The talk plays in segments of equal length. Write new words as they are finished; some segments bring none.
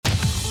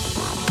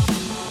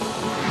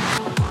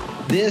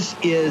This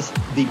is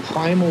the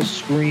primal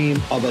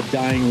scream of a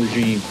dying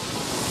regime.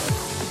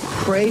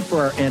 Pray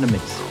for our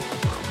enemies,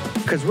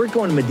 because we're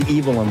going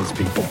medieval on these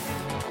people.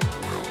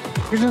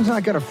 Here's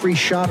not got a free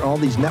shot on all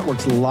these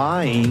networks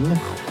lying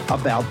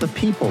about the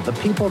people. The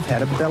people have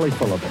had a belly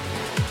full of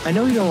it. I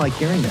know you don't like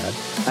hearing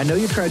that. I know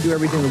you try to do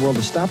everything in the world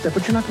to stop that,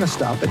 but you're not going to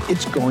stop it.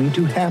 It's going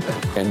to happen.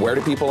 And where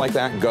do people like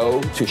that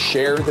go to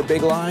share the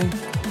big lie?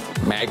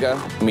 MAGA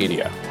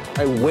media.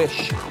 I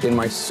wish in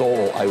my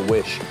soul, I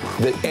wish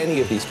that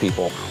any of these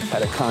people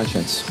had a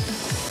conscience.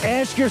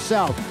 Ask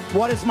yourself,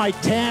 what is my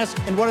task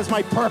and what is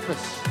my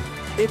purpose?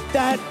 If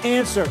that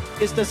answer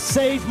is to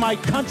save my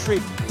country,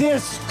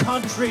 this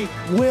country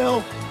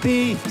will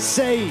be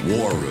saved.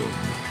 War Room.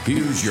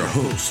 Here's your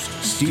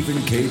host,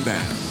 Stephen K.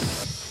 Bannon.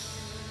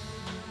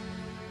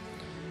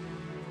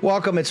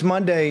 Welcome. It's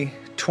Monday,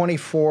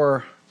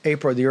 24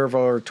 April, the year of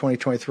our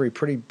 2023.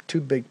 Pretty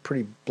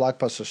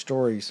blockbuster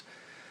stories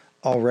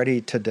already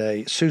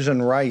today.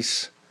 Susan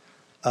Rice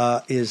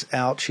is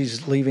out.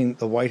 She's leaving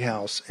the White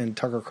House, and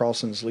Tucker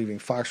Carlson's leaving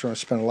Fox. We're going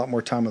to spend a lot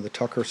more time on the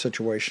Tucker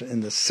situation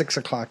in the 6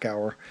 o'clock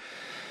hour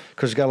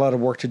because we've got a lot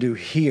of work to do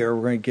here.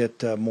 We're going to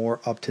get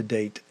more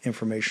up-to-date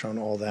information on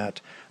all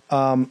that.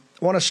 I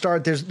want to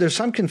start. There's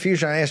some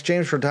confusion. I asked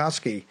James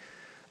Rodowski,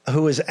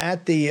 who is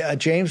at the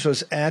James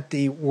was at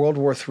the World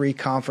War III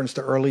conference,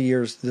 the early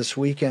years this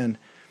weekend.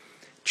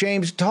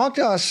 James, talk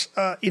to us.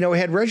 We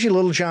had Reggie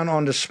Littlejohn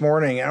on this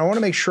morning, and I want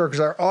to make sure,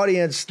 because our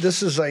audience,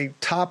 this is a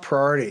top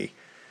priority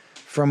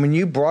from when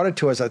you brought it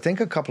to us, I think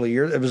a couple of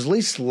years. It was at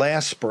least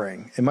last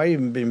spring. It might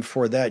even be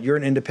before that. You're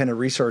an independent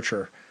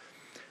researcher.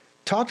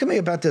 Talk to me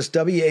about this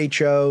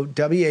WHO,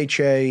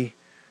 WHA.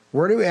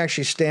 Where do we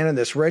actually stand on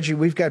this? Reggie,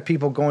 we've got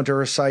people going to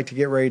our site to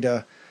get ready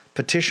to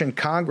petition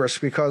Congress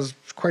because,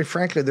 quite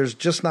frankly, there's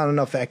just not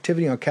enough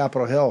activity on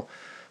Capitol Hill.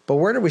 But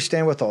where do we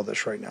stand with all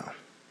this right now?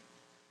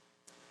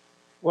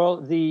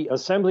 Well, the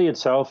assembly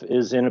itself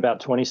is in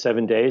about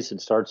 27 days. It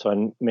starts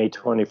on May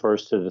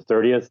 21st to the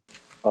 30th.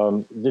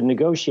 The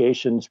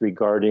negotiations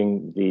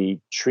regarding the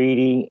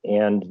treaty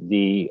and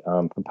the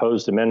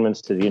proposed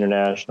amendments to the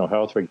international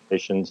health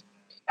regulations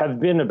have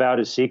been about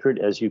as secret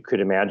as you could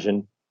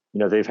imagine. You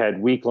know, they've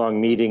had week-long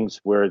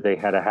meetings where they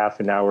had a half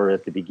an hour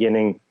at the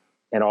beginning,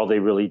 and all they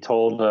really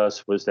told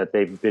us was that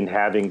they've been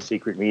having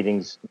secret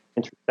meetings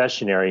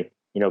intercessionary,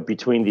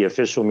 between the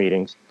official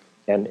meetings.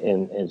 And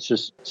it's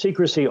just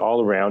secrecy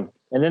all around.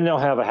 And then they'll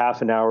have a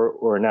half an hour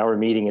or an hour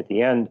meeting at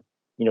the end,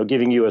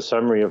 giving you a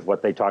summary of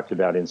what they talked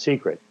about in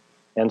secret.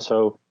 And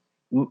so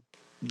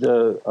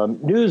the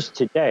news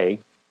today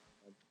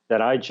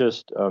that I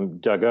just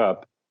dug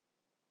up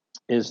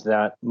is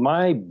that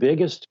my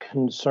biggest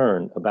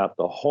concern about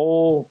the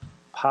whole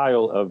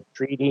pile of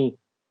treaty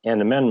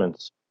and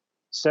amendments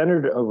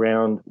centered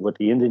around what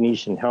the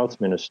Indonesian health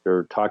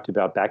minister talked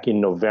about back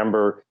in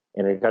November,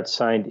 and it got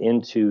signed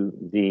into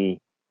the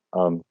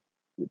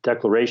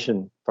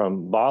declaration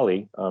from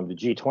Bali, the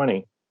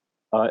G20,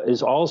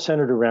 is all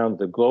centered around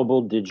the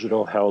Global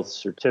Digital Health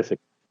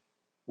Certificate.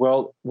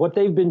 Well, what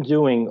they've been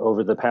doing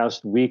over the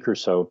past week or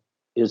so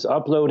is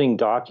uploading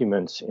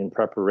documents in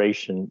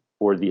preparation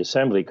for the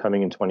assembly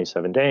coming in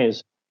 27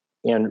 days,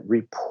 and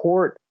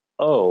Report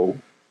O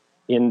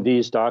in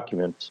these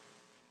documents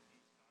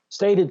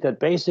stated that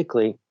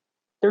basically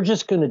they're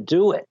just going to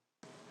do it.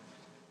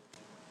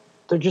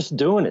 They're just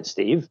doing it,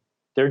 Steve.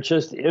 They're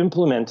just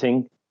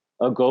implementing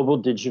a global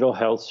digital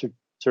health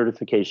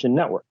certification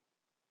network.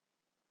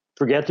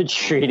 Forget the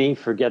treaty,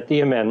 forget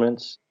the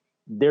amendments.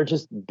 They're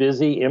just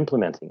busy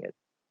implementing it.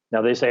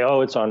 Now they say,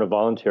 it's on a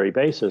voluntary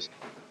basis.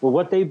 Well,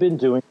 what they've been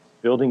doing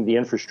is building the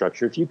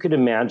infrastructure. If you could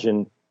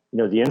imagine,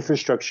 the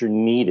infrastructure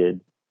needed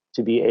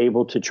to be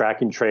able to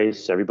track and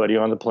trace everybody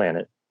on the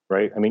planet,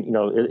 right? I mean,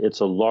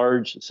 it's a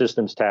large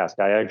systems task.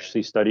 I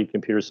actually studied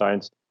computer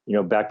science,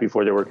 back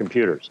before there were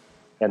computers.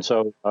 And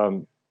so,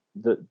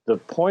 the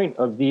point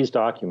of these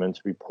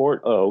documents,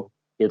 Report O,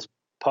 it's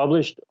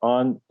published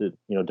on the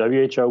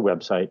WHO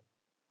website.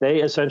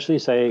 They essentially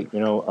say,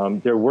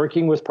 they're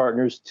working with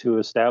partners to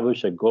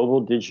establish a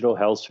global digital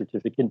health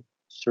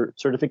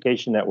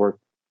certification network,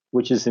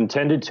 which is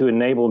intended to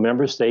enable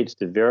member states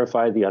to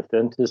verify the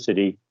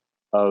authenticity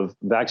of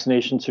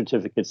vaccination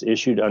certificates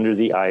issued under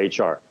the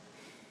IHR.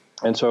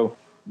 And so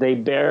they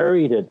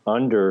buried it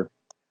under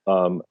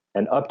an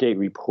update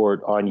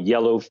report on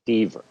yellow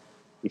fever.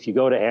 If you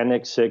go to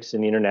Annex 6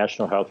 in the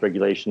international health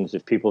regulations,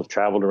 if people have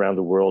traveled around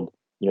the world,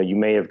 you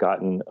may have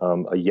gotten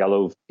a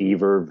yellow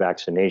fever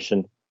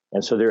vaccination.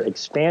 And so they're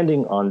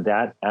expanding on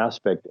that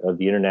aspect of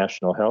the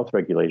international health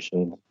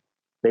regulations.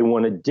 They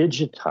want to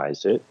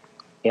digitize it,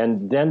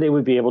 and then they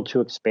would be able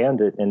to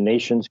expand it, and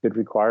nations could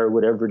require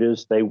whatever it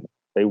is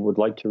they would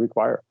like to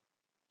require.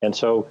 And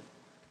so,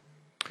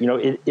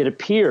 it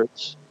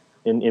appears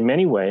in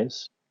many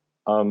ways,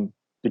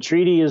 the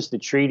treaty is the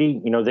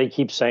treaty. They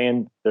keep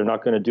saying they're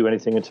not going to do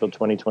anything until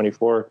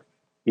 2024.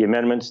 The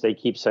amendments, they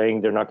keep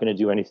saying they're not going to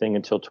do anything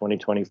until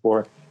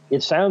 2024.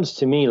 It sounds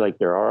to me like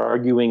they're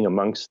arguing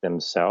amongst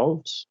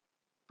themselves,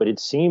 but it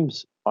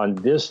seems on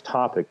this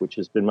topic, which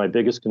has been my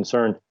biggest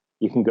concern,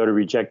 you can go to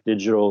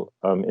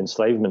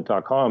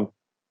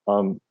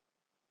rejectdigitalenslavement.com.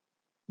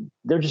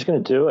 They're just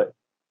going to do it.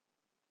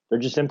 They're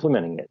just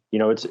implementing it.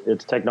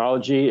 It's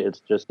technology.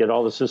 It's just get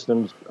all the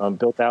systems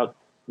built out.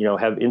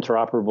 Have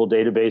interoperable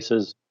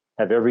databases.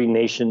 Have every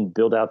nation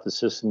build out the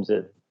systems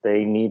that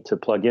they need to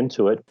plug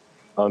into it.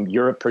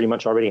 Europe pretty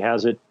much already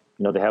has it.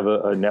 They have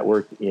a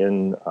network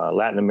in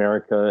Latin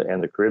America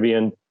and the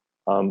Caribbean.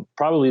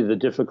 Probably the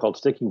difficult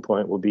sticking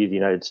point will be the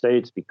United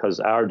States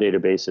because our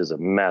database is a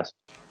mess.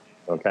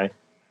 Okay,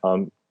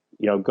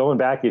 going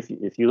back,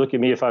 if you look at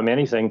me, if I'm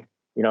anything,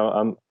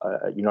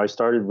 I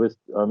started with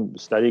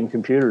studying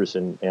computers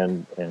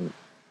and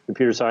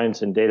computer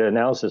science and data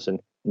analysis and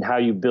how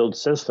you build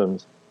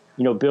systems.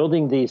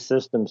 Building these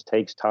systems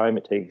takes time,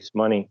 it takes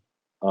money,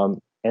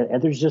 and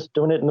they're just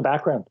doing it in the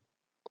background.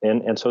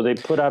 And so they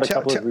put out a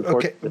couple of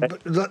reports. Okay,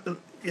 but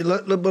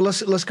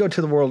let's go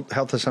to the World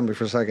Health Assembly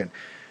for a second.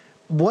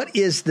 What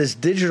is this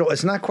digital?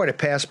 It's not quite a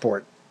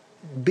passport.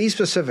 Be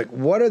specific.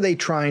 What are they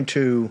trying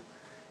to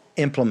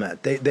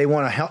implement? They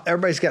want to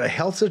everybody's got a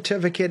health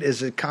certificate.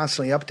 Is it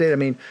constantly updated? I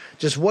mean,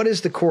 just what is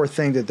the core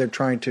thing that they're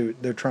trying to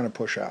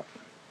push out?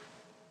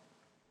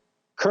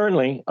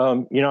 Currently,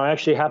 I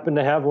actually happen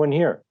to have one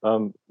here.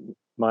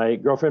 My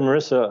girlfriend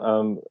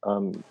Marissa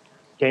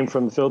came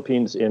from the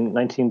Philippines in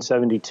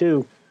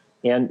 1972,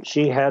 and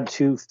she had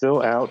to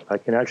fill out. I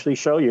can actually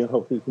show you.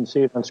 Hopefully, you can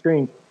see it on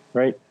screen.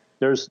 Right?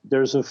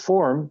 There's a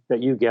form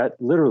that you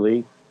get,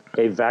 literally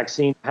a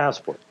vaccine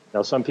passport.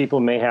 Now, some people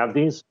may have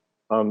these.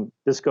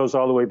 This goes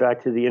all the way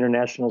back to the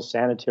International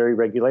Sanitary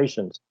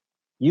Regulations.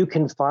 You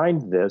can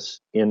find this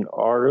in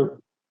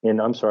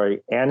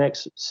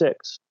Annex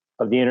 6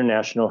 of the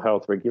International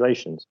Health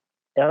Regulations.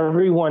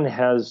 Everyone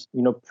has,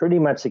 pretty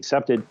much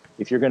accepted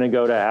if you're going to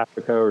go to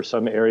Africa or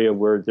some area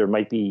where there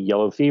might be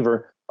yellow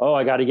fever,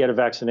 I got to get a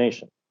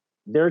vaccination.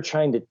 They're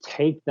trying to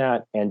take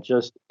that and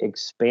just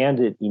expand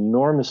it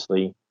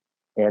enormously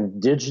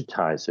and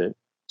digitize it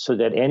so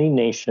that any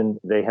nation,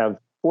 they have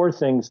 4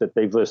 things that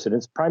they've listed.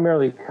 It's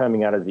primarily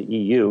coming out of the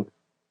EU.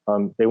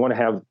 They want to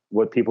have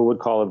what people would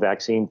call a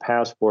vaccine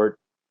passport.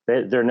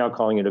 They're now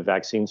calling it a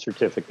vaccine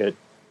certificate.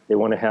 They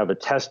want to have a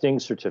testing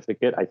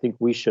certificate. I think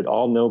we should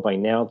all know by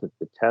now that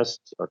the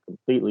tests are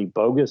completely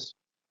bogus.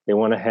 They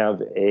want to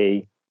have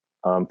a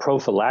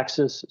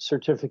prophylaxis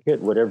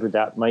certificate, whatever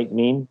that might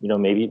mean.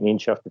 Maybe it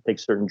means you have to take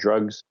certain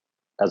drugs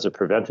as a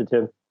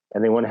preventative.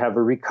 And they want to have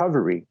a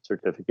recovery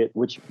certificate,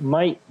 which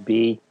might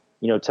be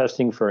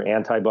testing for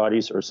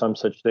antibodies or some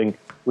such thing,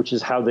 which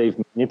is how they've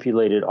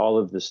manipulated all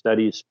of the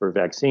studies for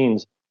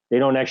vaccines. They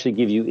don't actually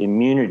give you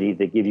immunity.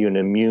 They give you an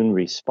immune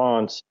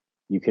response.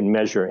 You can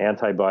measure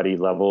antibody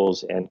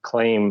levels and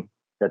claim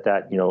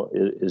that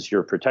is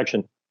your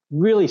protection.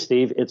 Really,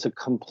 Steve, it's a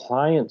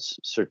compliance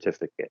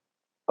certificate.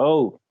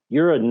 Oh,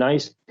 you're a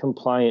nice,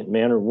 compliant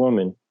man or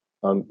woman.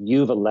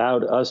 You've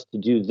allowed us to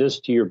do this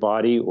to your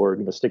body or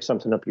stick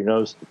something up your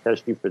nose to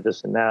test you for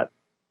this and that.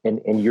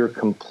 And you're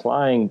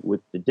complying with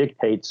the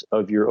dictates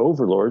of your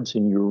overlords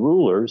and your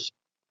rulers.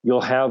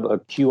 You'll have a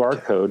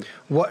QR code.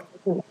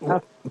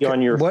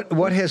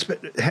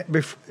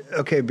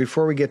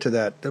 Before we get to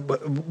that,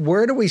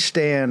 where do we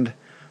stand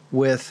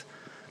with,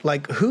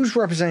 who's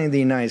representing the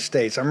United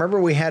States? I remember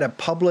we had a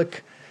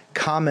public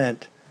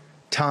comment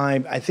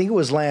time, I think it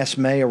was last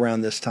May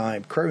around this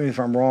time, correct me if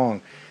I'm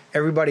wrong.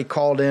 Everybody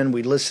called in,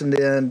 we listened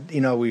in,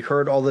 we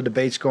heard all the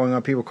debates going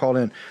on, people called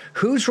in.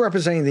 Who's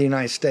representing the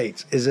United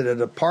States? Is it a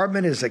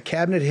department? Is it a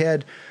cabinet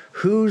head?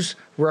 Who's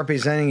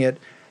representing it?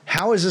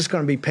 How is this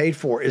going to be paid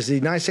for? Is the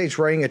United States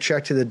writing a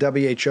check to the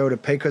WHO to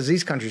pay? Because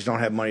these countries don't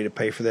have money to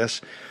pay for this.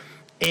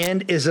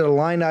 And is it a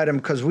line item?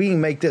 Because we can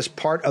make this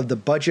part of the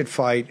budget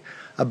fight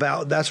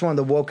about, that's one of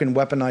the woke and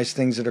weaponized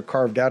things that are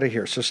carved out of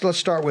here. So let's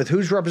start with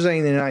who's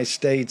representing the United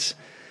States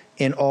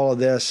in all of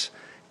this.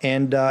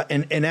 And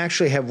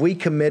actually, have we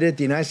committed,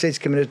 the United States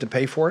committed to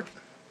pay for it?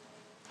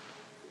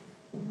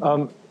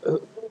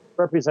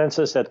 Represents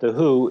us at the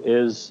WHO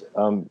is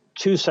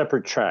 2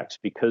 separate tracks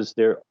because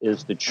there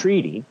is the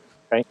treaty,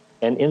 right?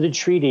 And in the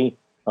treaty,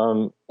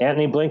 Antony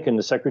Blinken,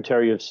 the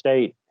Secretary of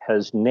State,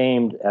 has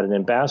named at an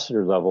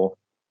ambassador level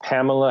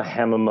Pamela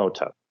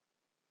Hamamoto.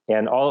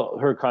 And all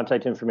her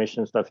contact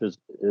information and stuff is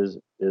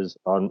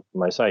on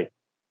my site.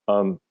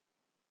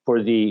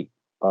 For the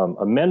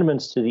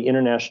amendments to the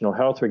international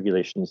health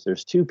regulations,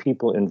 there's 2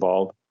 people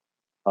involved,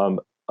 a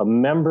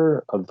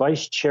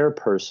vice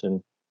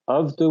chairperson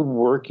of the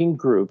working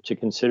group to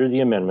consider the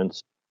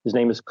amendments. His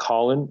name is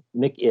Colin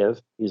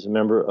McIv. He's a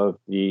member of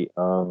the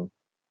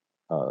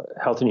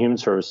Health and Human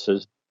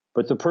Services.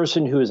 But the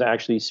person who is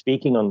actually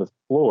speaking on the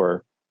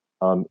floor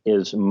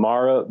is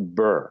Mara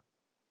Burr,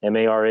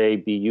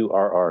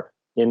 Maraburr.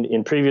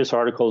 In previous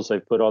articles,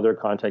 I've put all their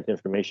contact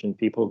information.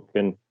 People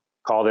can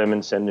call them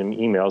and send them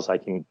emails. I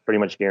can pretty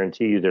much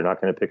guarantee you they're not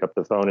going to pick up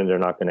the phone and they're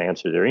not going to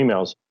answer their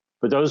emails.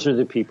 But those are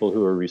the people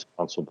who are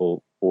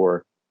responsible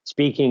for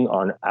speaking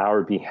on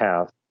our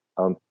behalf.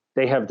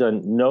 They have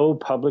done no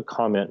public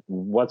comment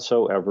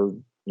whatsoever,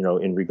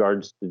 in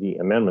regards to the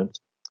amendments.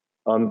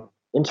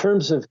 In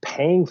terms of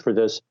paying for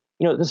this,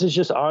 this is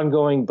just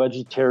ongoing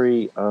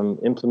budgetary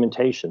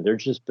implementation. They're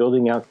just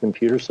building out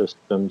computer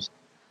systems.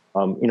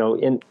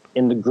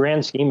 In the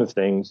grand scheme of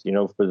things,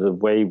 for the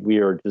way we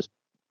are just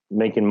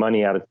making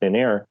money out of thin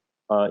air,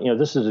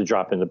 this is a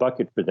drop in the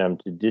bucket for them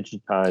to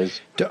digitize.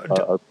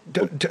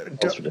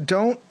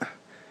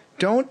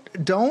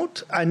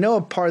 Don't. I know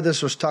a part of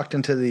this was tucked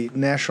into the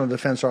National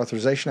Defense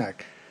Authorization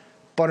Act,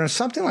 but on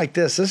something like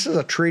this is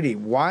a treaty.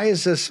 Why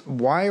is this?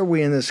 Why are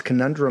we in this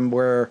conundrum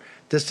where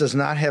this does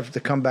not have to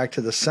come back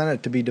to the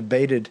Senate to be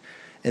debated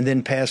and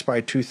then passed by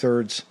a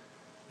 2/3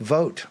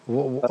 vote?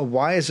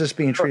 Why is this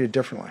being treated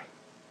differently?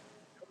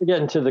 We get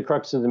into the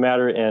crux of the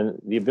matter,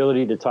 and the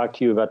ability to talk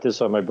to you about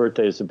this on my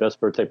birthday is the best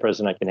birthday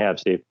present I can have,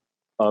 Steve.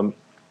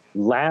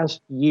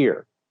 Last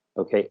year,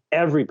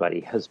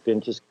 everybody has been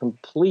just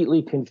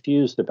completely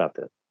confused about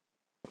this.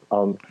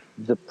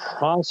 The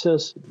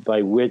process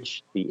by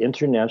which the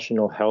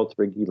international health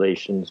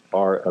regulations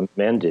are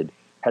amended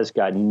has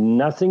got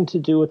nothing to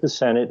do with the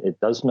Senate. It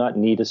does not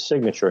need a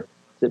signature.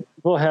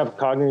 People have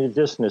cognitive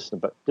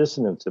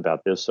dissonance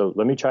about this, so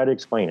let me try to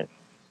explain it.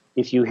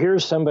 If you hear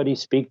somebody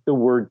speak the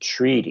word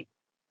treaty,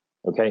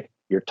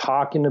 you're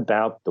talking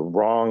about the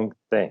wrong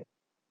thing.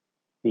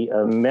 The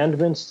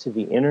amendments to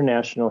the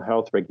international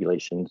health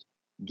regulations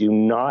do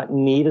not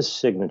need a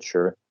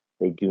signature.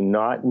 They do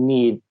not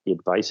need the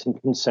advice and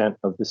consent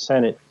of the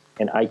Senate,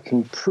 and I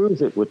can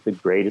prove it with the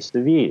greatest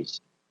of ease.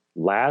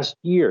 Last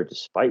year,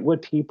 despite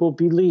what people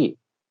believe,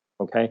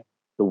 the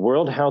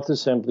World Health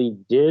Assembly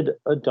did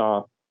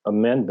adopt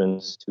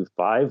amendments to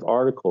 5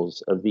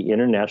 articles of the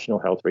international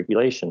health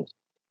regulations.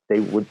 They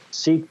would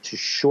seek to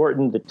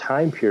shorten the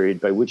time period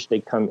by which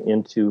they come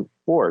into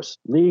force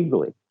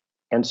legally.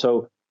 And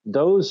so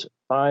those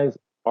 5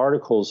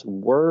 articles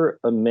were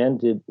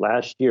amended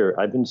last year.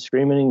 I've been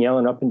screaming and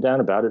yelling up and down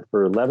about it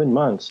for 11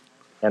 months,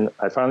 and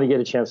I finally get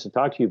a chance to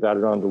talk to you about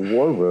it on the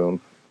War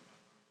Room.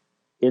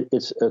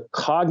 It's a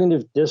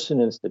cognitive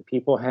dissonance that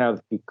people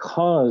have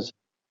because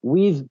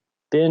we've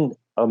been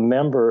a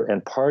member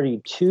and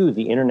party to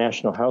the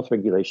international health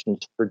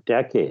regulations for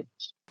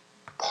decades.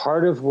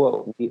 Part of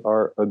what we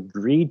are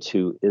agreed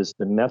to is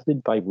the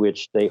method by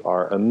which they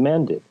are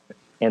amended.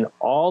 And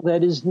all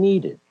that is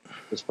needed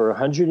is for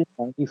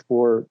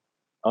 194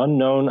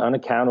 unknown,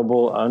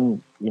 unaccountable,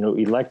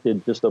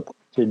 elected, just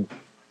appointed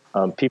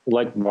people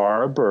like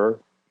Mara Burr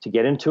to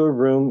get into a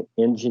room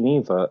in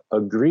Geneva,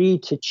 agree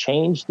to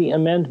change the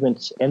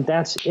amendments, and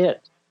that's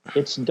it.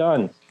 It's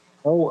done.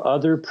 No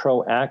other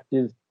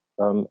proactive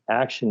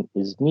action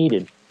is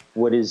needed.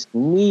 What is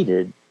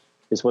needed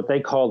is what they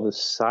call the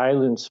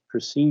silence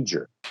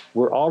procedure.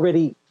 We're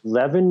already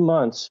 11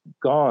 months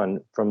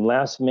gone from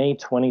last May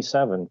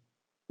 27,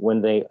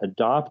 when they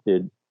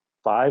adopted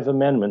 5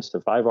 amendments to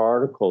 5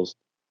 articles.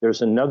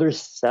 There's another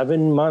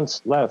 7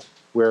 months left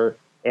where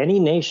any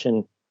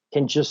nation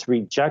can just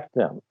reject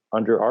them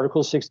under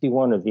Article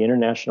 61 of the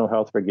International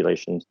Health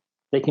Regulations.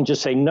 They can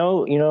just say,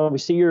 no, we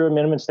see your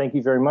amendments, thank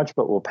you very much,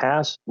 but we'll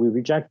pass, we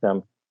reject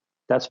them.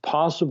 That's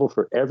possible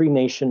for every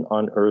nation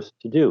on earth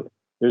to do.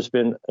 There's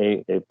been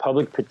a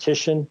public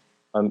petition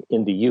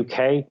in the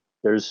UK.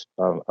 There's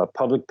a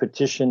public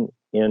petition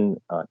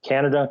in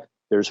Canada.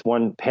 There's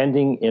one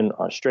pending in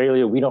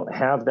Australia. We don't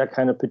have that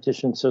kind of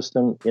petition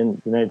system in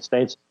the United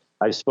States.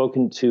 I've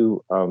spoken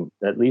to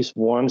at least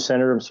one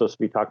senator. I'm supposed to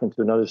be talking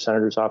to another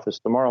senator's office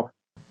tomorrow.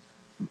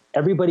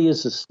 Everybody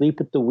is asleep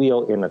at the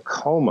wheel in a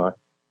coma.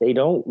 They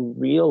don't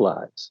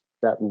realize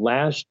that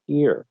last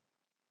year,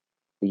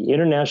 the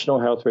international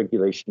health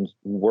regulations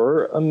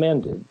were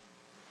amended,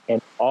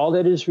 and all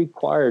that is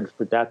required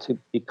for that to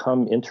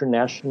become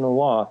international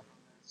law,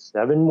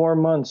 7 more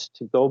months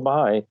to go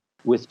by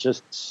with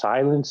just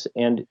silence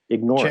and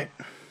ignoring.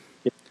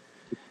 It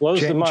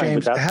blows the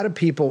mind. James, how do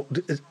people...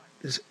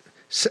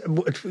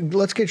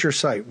 Let's get your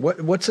site.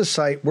 What's the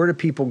site? Where do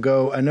people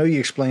go? I know you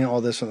explain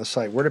all this on the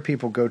site. Where do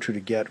people go to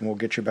get? And we'll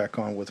get you back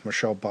on with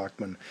Michelle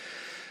Bachmann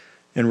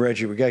and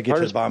Reggie. We got to get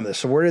to the bottom of this.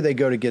 So where do they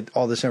go to get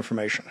all this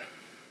information?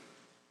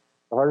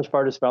 The hardest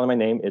part is spelling my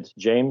name. It's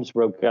James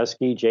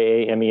Roguski,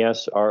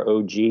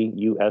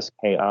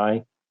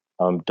 JamesRoguski,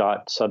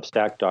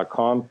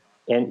 .substack.com.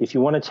 And if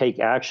you want to take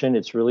action,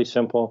 it's really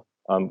simple.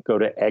 Go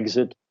to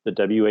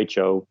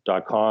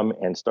exitthewho.com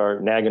and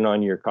start nagging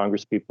on your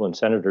congresspeople and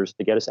senators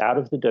to get us out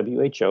of the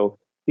WHO,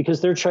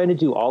 because they're trying to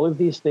do all of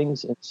these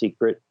things in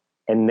secret.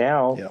 And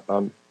now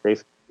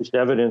they've produced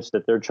evidence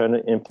that they're trying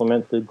to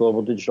implement the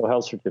Global Digital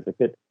Health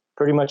Certificate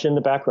pretty much in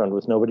the background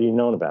with nobody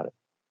knowing about it.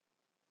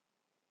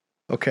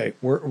 Okay,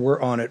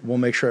 we're on it. We'll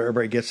make sure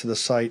everybody gets to the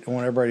site. I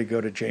want everybody to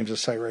go to James's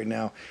site right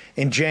now.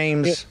 And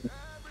James...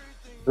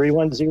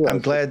 310. I'm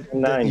glad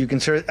that you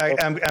consider.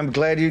 I'm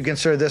glad you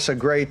consider this a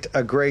great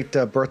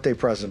birthday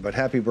present. But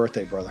happy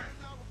birthday, brother!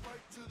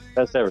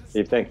 Best ever,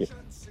 Steve. Thank you.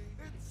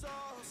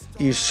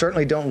 You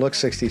certainly don't look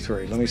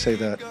 63. Let me say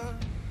that.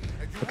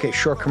 Okay,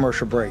 short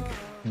commercial break.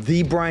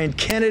 The Brian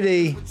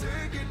Kennedy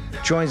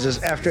joins us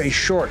after a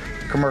short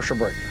commercial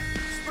break.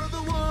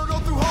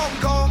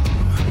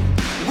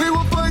 We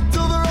will fight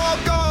till they're all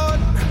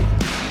gone.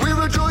 We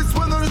rejoice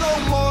when there's no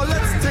more.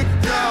 Let's take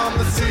down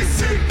the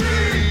CCP.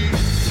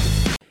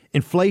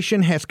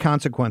 Inflation has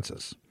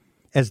consequences.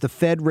 As the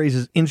Fed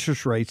raises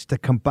interest rates to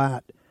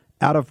combat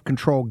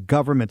out-of-control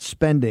government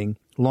spending,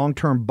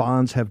 long-term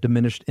bonds have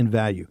diminished in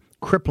value,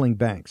 crippling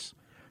banks.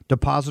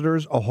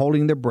 Depositors are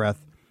holding their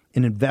breath,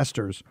 and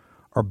investors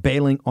are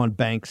bailing on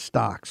bank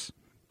stocks.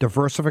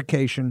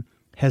 Diversification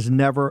has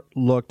never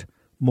looked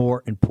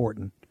more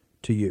important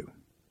to you.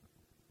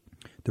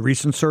 The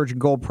recent surge in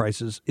gold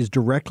prices is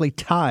directly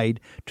tied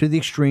to the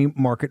extreme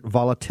market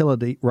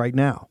volatility right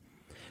now.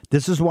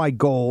 This is why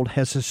gold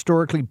has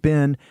historically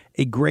been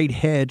a great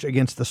hedge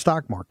against the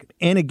stock market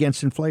and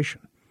against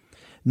inflation.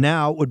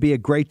 Now would be a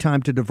great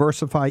time to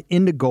diversify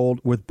into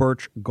gold with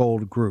Birch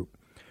Gold Group.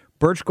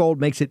 Birch Gold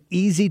makes it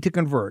easy to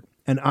convert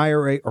an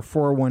IRA or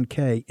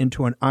 401k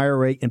into an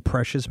IRA in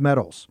precious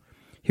metals.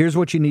 Here's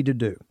what you need to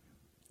do.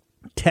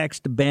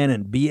 Text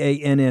Bannon,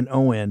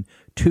 Bannon,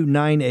 to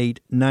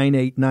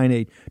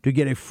 989898 to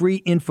get a free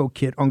info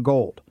kit on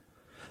gold.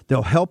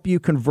 They'll help you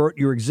convert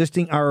your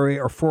existing IRA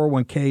or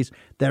 401ks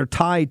that are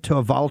tied to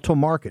a volatile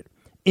market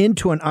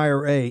into an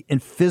IRA in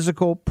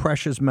physical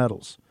precious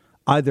metals,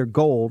 either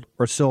gold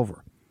or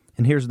silver.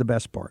 And here's the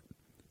best part.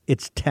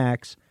 It's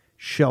tax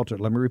sheltered.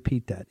 Let me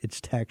repeat that.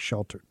 It's tax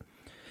sheltered.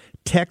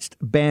 Text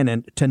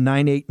Bannon to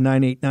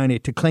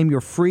 989898 to claim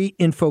your free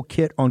info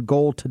kit on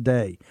gold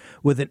today.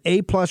 With an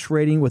A-plus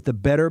rating with the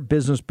Better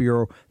Business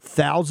Bureau,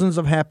 thousands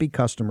of happy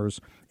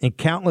customers, and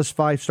countless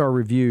 5-star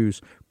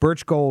reviews,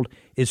 Birch Gold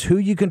is who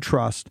you can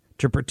trust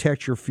to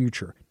protect your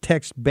future.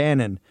 Text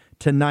Bannon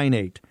to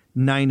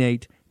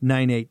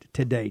 989898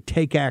 today.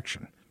 Take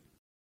action.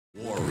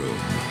 War Room.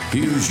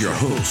 Here's your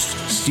host,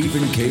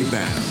 Stephen K.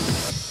 Bannon.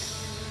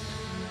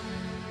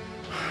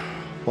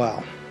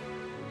 Wow.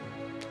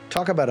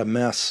 Talk about a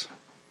mess.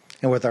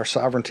 And with our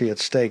sovereignty at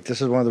stake,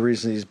 this is one of the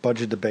reasons these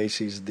budget debates,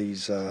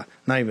 these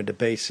not even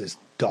debates, is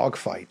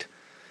dogfight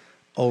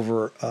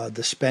over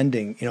the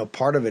spending. You know,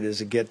 part of it is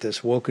to get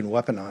this woken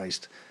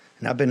weaponized.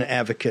 And I've been an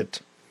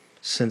advocate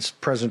since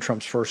President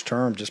Trump's first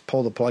term, just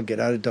pull the plug, get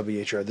out of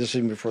WHR. This is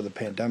even before the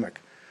pandemic.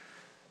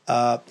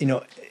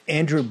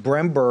 Andrew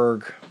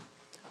Bremberg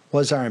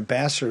was our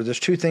ambassador. There's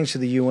two things to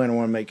the UN I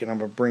want to make, and I'm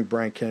going to bring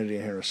Brian Kennedy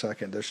in here in a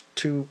second. The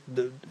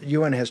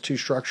UN has two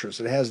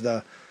structures. It has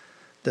the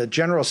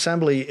General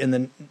Assembly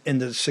in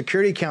the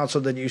Security Council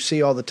that you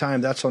see all the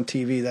time. That's on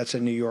TV. That's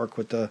in New York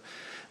with the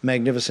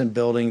magnificent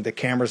building. The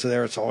cameras are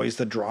there. It's always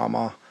the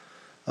drama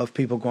of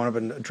people going up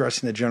and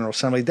addressing the General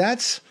Assembly.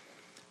 That's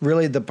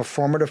really the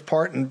performative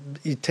part. And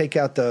you take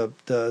out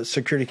the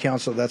Security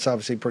Council, that's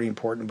obviously pretty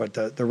important,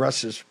 but the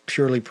rest is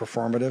purely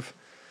performative.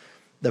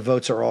 The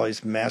votes are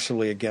always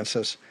massively against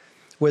us.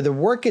 Where the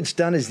work gets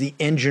done is the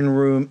engine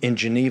room in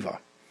Geneva.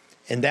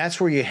 And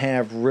that's where you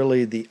have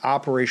really the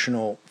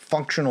operational,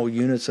 functional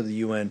units of the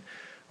UN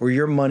where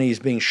your money is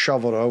being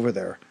shoveled over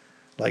there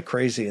like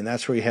crazy. And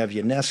that's where you have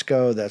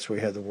UNESCO, that's where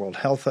you have the World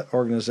Health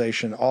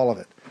Organization, all of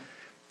it.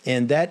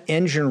 And that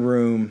engine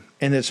room,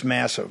 and it's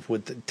massive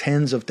with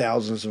tens of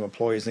thousands of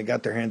employees, and they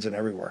got their hands in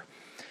everywhere.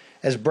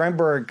 As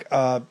Bremberg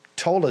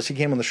told us, he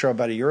came on the show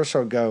about a year or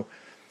so ago,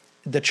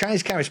 the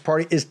Chinese Communist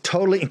Party is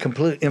totally and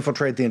completely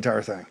infiltrated the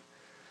entire thing.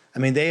 I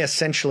mean, they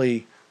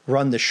essentially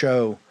run the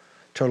show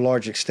to a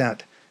large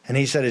extent. And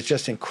he said it's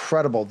just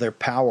incredible, their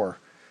power,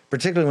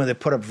 particularly when they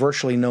put up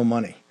virtually no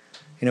money.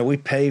 You know, we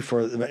pay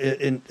for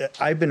it.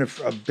 I've been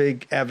a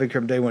big advocate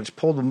from day one. Just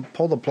pull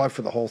the plug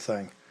for the whole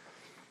thing.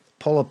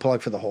 Pull the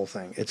plug for the whole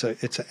thing. It's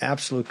an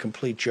absolute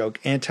complete joke,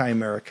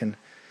 anti-American,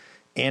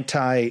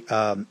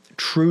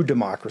 anti-true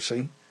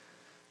democracy,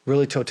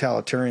 really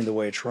totalitarian the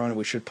way it's run.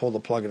 We should pull the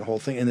plug in the whole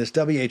thing. And this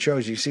WHO,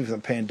 as you see from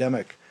the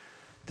pandemic,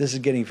 this is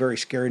getting very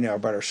scary now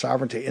about our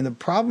sovereignty. And the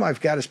problem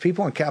I've got is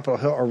people on Capitol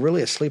Hill are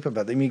really asleep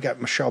about it. I mean, you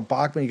got Michelle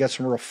Bachmann, you got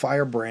some real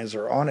firebrands that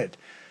are on it.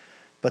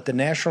 But the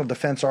National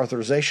Defense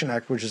Authorization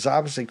Act, which is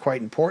obviously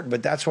quite important,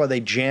 but that's why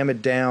they jam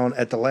it down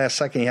at the last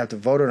second. You have to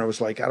vote on it. It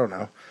was like, I don't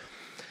know,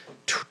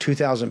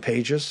 2,000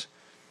 pages.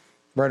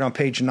 Right on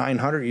page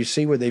 900, you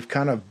see where they've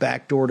kind of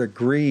backdoored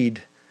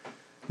agreed.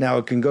 Now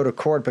it can go to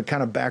court, but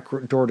kind of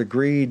backdoored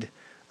agreed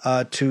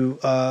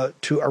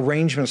to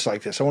arrangements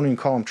like this. I won't even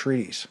call them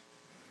treaties.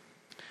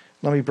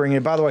 Let me bring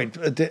in, by the way,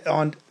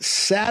 on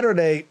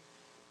Saturday,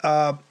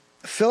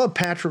 Philip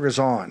Patrick is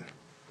on.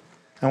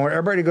 I want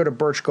everybody to go to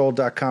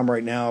birchgold.com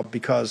right now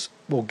because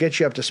we'll get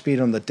you up to speed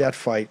on the debt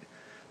fight.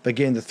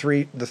 Begin the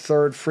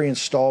third free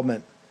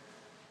installment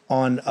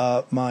on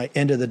my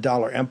End of the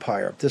Dollar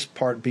Empire, this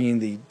part being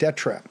the debt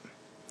trap.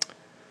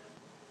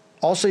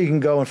 Also, you can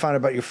go and find out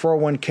about your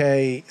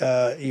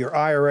 401k, your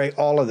IRA,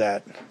 all of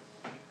that,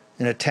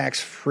 in a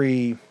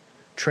tax-free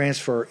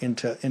transfer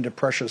into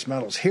precious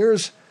metals.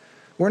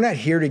 We're not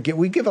here to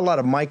we give a lot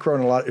of micro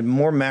and a lot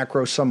more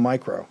macro, some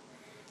micro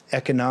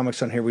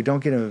economics on here. We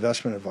don't get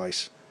investment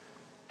advice.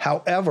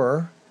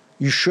 However,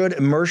 you should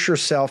immerse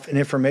yourself in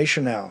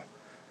information now.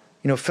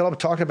 You know, Philip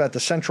talked about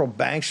the central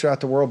banks throughout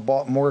the world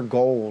bought more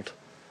gold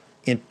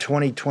in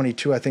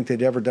 2022, I think,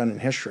 they'd ever done in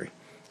history.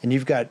 And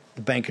you've got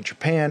the Bank of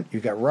Japan,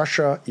 you've got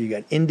Russia, you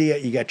got India,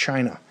 you got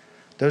China.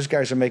 Those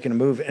guys are making a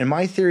move. And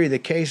my theory of the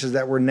case is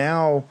that we're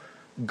now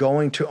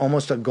going to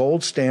almost a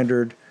gold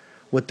standard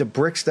with the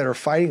BRICS that are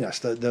fighting us.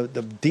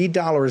 The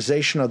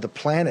de-dollarization of the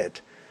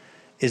planet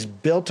is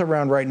built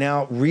around right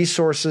now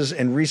resources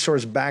and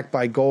resource backed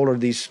by gold, or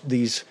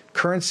these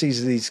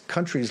currencies of these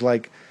countries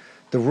like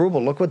the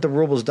ruble. Look what the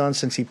ruble's done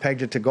since he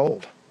pegged it to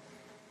gold.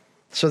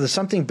 So there's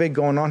something big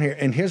going on here.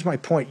 And here's my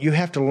point. You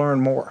have to learn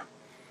more.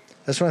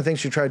 That's one of the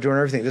things you try to do in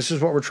everything. This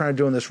is what we're trying to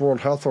do in this World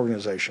Health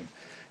Organization,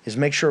 is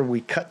make sure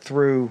we cut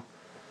through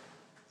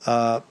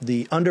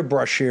the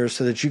underbrush here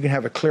so that you can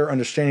have a clear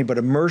understanding, but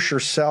immerse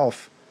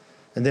yourself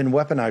and then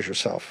weaponize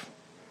yourself.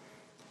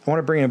 I want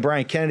to bring in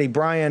Brian Kennedy.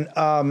 Brian,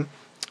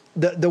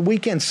 the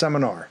weekend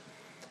seminar,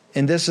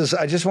 and this is,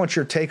 I just want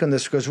your take on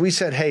this, because we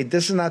said, hey,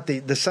 this is not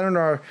the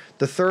seminar,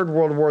 the Third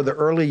World War, the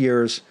early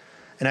years,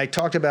 and I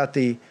talked about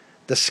the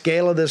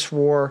scale of this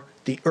war,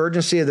 the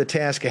urgency of the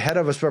task ahead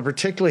of us, but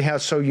particularly how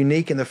it's so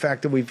unique in the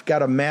fact that we've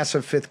got a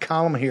massive fifth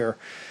column here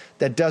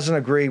that doesn't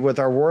agree with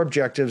our war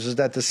objectives, is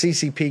that the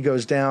CCP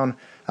goes down,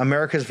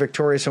 America's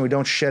victorious, and we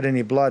don't shed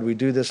any blood. We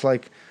do this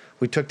like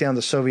we took down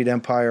the Soviet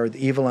Empire,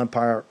 the evil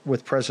empire,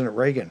 with President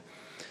Reagan.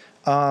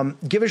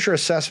 Give us your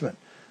assessment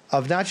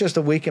of not just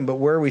the weekend, but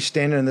where we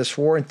stand in this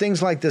war. And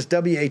things like this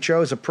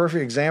WHO is a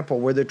perfect example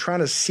where they're trying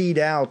to seed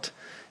out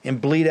and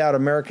bleed out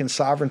American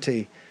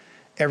sovereignty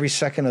every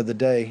second of the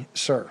day.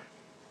 Sir.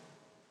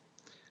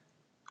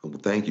 Well,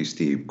 thank you,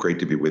 Steve. Great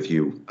to be with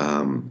you.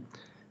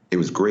 It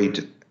was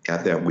great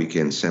at that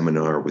weekend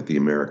seminar with the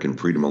American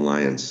Freedom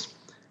Alliance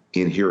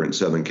here in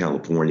Southern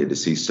California to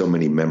see so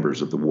many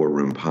members of the War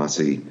Room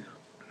Posse.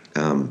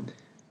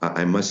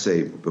 I must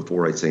say,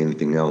 before I say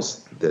anything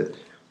else, that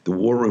the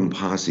War Room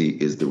Posse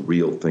is the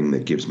real thing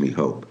that gives me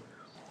hope.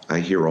 I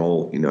hear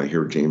I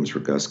hear James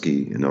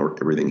Roguski and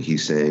everything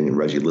he's saying, and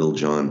Reggie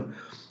Littlejohn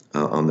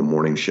on the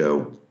morning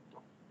show.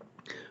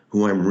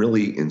 Who I'm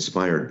really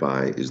inspired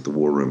by is the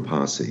War Room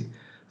Posse.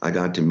 I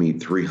got to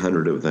meet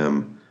 300 of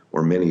them,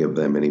 or many of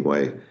them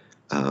anyway,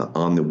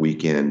 on the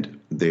weekend.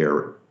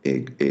 They're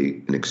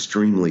an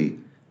extremely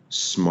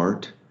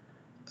smart,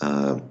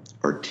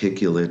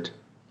 articulate,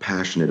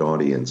 passionate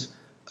audience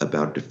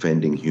about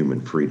defending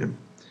human freedom.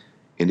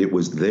 And it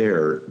was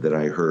there that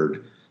I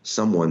heard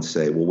someone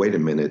say, well, wait a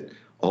minute,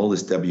 all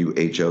this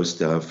WHO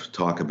stuff,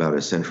 talk about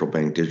a central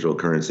bank digital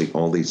currency,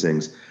 all these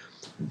things,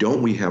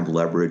 don't we have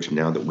leverage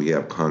now that we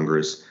have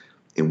Congress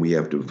and we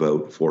have to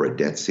vote for a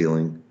debt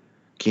ceiling?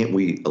 Can't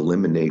we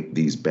eliminate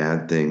these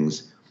bad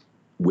things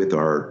with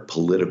our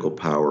political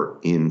power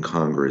in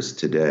Congress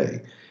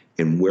today?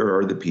 And where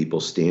are the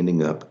people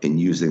standing up and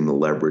using the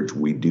leverage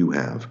we do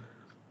have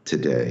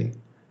today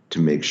to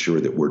make sure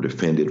that we're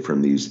defended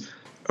from these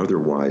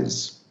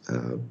otherwise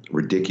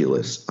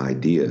ridiculous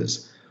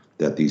ideas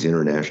that these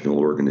international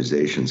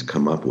organizations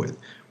come up with?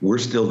 We're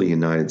still the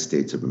United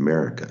States of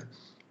America.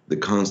 The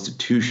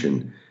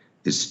Constitution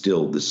is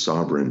still the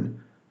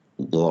sovereign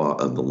law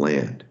of the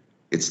land.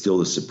 It's still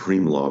the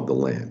supreme law of the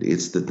land.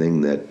 It's the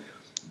thing that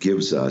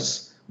gives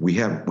us, we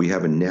have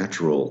a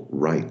natural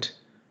right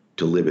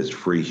to live as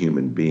free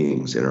human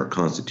beings, and our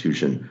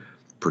Constitution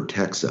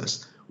protects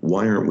us.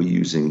 Why aren't we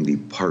using the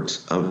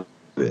parts of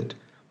it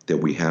that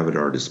we have at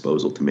our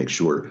disposal to make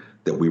sure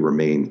that we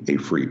remain a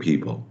free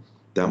people?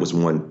 That was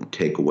one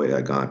takeaway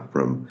I got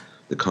from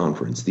the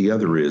conference. The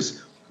other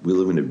is, we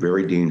live in a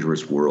very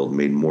dangerous world,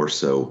 made more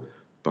so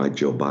by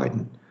Joe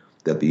Biden,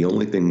 that the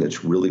only thing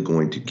that's really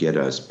going to get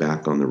us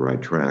back on the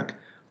right track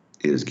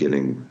is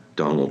getting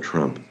Donald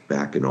Trump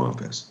back in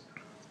office.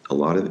 A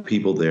lot of the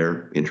people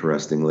there,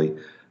 interestingly,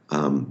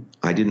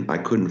 I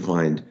couldn't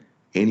find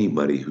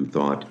anybody who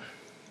thought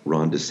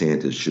Ron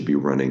DeSantis should be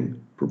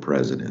running for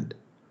president.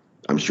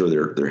 I'm sure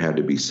there had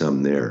to be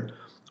some there.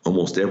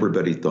 Almost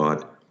everybody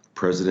thought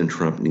President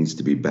Trump needs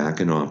to be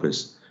back in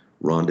office.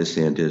 Ron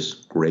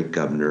DeSantis, great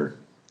governor.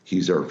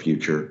 He's our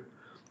future.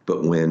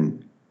 But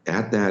when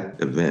at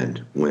that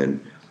event,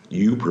 when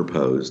you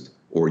proposed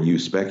or you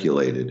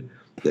speculated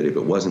that if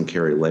it wasn't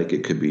Kari Lake,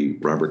 it could be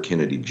Robert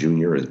Kennedy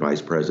Jr. as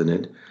vice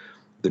president,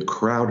 the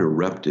crowd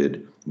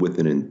erupted with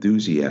an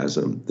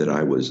enthusiasm that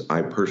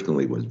I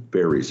personally was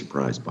very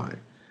surprised by.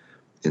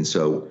 And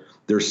so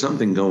there's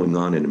something going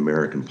on in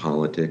American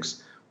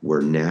politics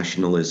where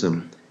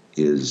nationalism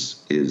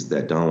is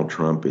that Donald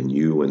Trump and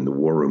you and the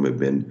War Room have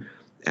been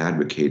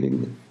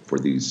advocating for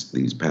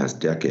these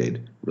past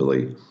decade,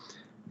 really,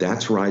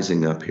 that's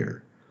rising up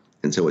here.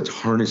 And so it's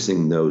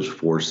harnessing those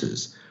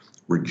forces,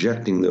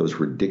 rejecting those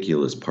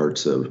ridiculous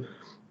parts of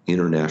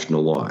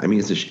international law. I mean,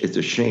 it's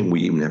a shame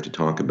we even have to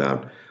talking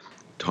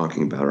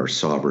about our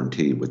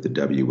sovereignty with the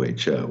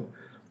WHO.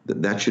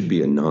 That should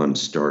be a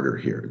non-starter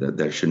here.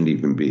 That shouldn't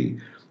even be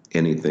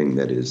anything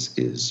that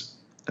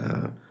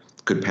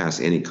could pass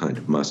any kind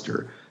of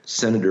muster.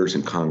 Senators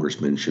and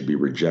congressmen should be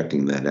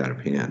rejecting that out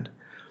of hand.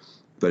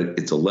 But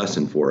it's a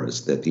lesson for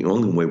us that the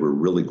only way we're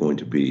really going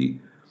to be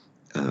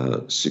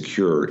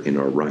secure in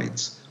our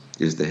rights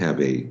is to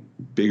have a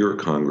bigger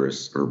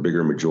Congress or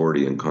bigger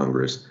majority in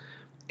Congress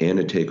and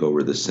to take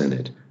over the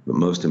Senate. But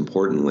most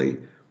importantly,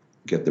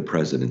 get the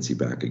presidency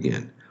back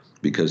again.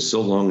 Because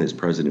so long as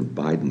President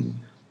Biden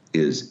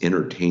is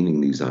entertaining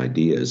these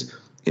ideas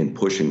and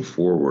pushing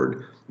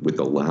forward with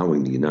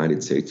allowing the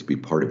United States to be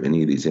part of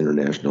any of these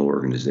international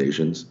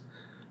organizations,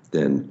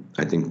 then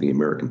I think the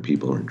American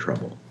people are in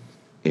trouble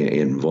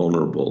and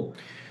vulnerable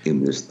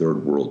in this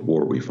third world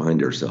war we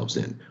find ourselves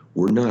in.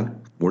 We're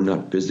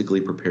not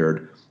physically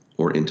prepared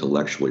or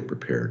intellectually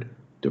prepared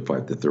to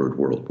fight the third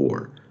world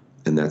war.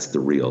 And that's the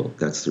real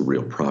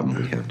problem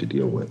we have to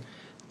deal with.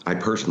 I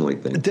personally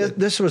think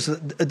this was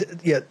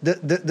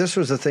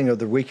the thing of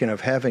the weekend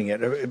of having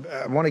it.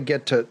 I want to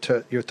get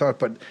to your thought,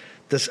 but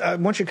I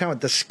want you to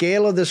comment the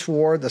scale of this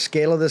war, the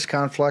scale of this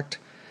conflict,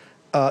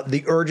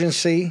 the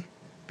urgency,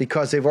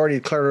 because they've already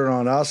declared it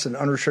on us, and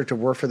unrestricted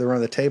warfare that are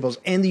on the tables,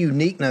 and the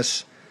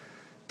uniqueness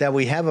that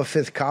we have a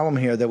fifth column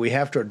here that we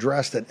have to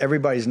address, that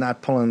everybody's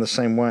not pulling the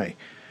same way.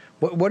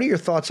 What are your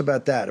thoughts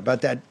about that?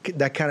 About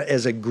that kind of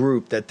as a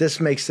group, that this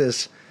makes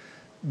this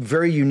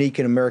very unique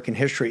in American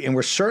history, and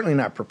we're certainly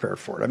not prepared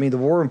for it. I mean, the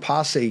War Room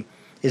Posse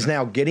is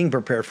now getting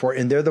prepared for it,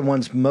 and they're the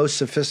ones most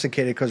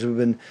sophisticated because we've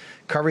been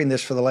covering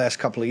this for the last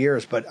couple of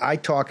years. But I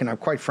talk, and I'm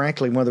quite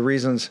frankly, one of the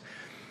reasons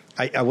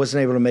I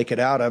wasn't able to make it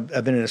out,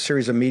 I've been in a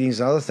series of meetings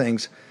and other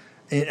things,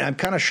 and I'm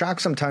kind of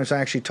shocked sometimes. I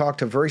actually talk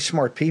to very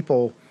smart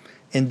people,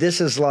 and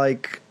this is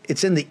like,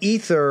 it's in the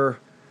ether,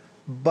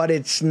 but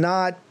it's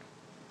not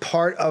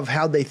part of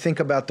how they think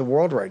about the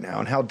world right now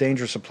and how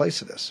dangerous a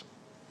place it is.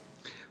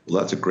 Well,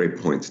 that's a great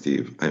point,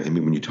 Steve. I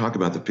mean, when you talk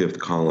about the fifth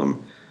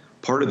column,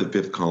 part of the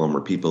fifth column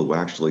are people who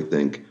actually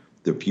think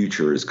the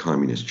future is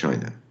communist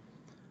China.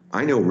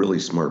 I know really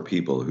smart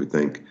people who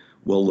think,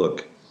 well,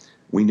 look,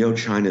 we know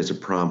China is a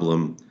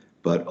problem,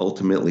 but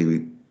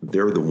ultimately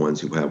they're the ones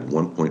who have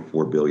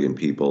 1.4 billion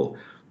people.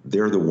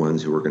 They're the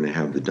ones who are going to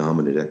have the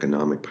dominant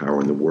economic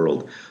power in the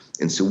world.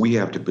 And so we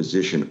have to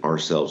position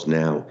ourselves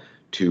now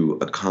to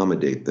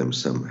accommodate them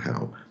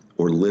somehow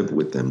or live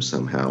with them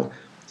somehow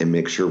and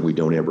make sure we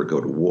don't ever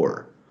go to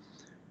war,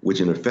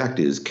 which in effect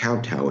is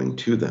kowtowing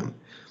to them.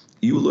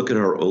 You look at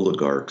our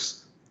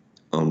oligarchs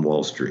on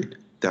Wall Street,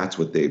 that's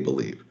what they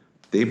believe.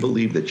 They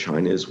believe that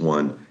China is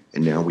one,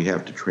 and now we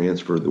have to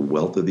transfer the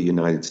wealth of the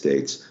United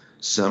States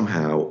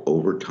somehow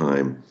over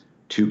time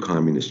to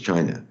communist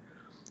China.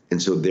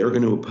 And so they're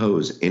going to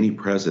oppose any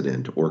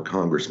president or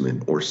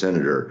congressman or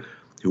senator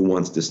who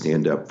wants to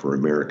stand up for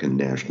American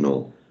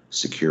national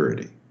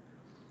security,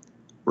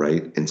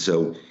 right? And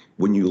so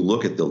when you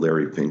look at the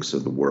Larry Finks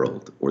of the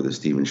world, or the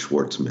Steven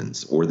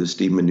Schwartzmans, or the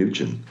Steve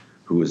Mnuchin,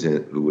 who was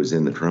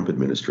in the Trump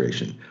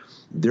administration,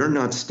 they're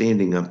not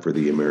standing up for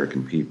the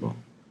American people.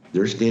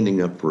 They're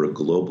standing up for a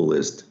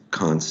globalist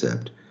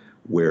concept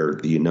where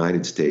the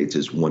United States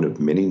is one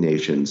of many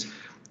nations,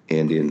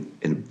 and in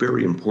a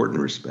very important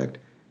respect,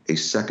 a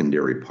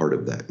secondary part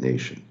of that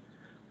nation.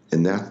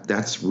 And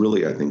that's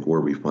really, I think,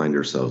 where we find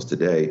ourselves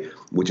today,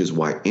 which is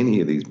why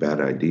any of these bad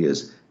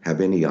ideas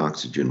have any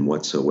oxygen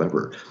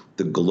whatsoever.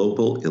 The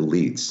global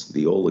elites,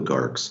 the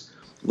oligarchs,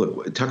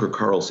 look, Tucker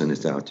Carlson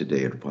is out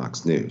today at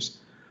Fox News.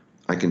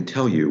 I can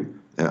tell you,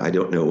 I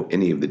don't know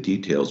any of the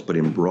details, but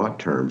in broad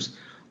terms,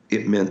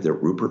 it meant that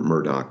Rupert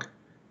Murdoch,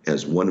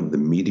 as one of the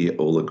media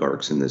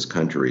oligarchs in this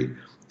country,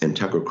 and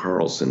Tucker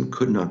Carlson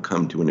could not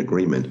come to an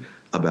agreement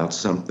about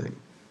something.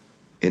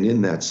 And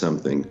in that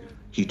something,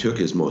 he took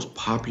his most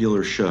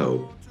popular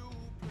show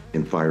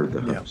and fired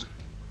the host.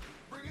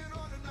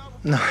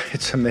 No,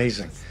 it's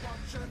amazing.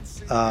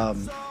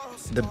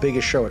 The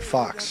biggest show at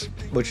Fox,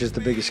 which is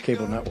the biggest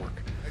cable network.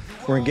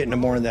 We're going to get into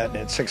more on that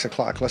at 6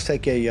 o'clock. Let's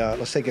take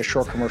a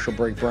short commercial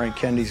break. Brian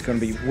Kennedy's going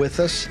to be with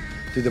us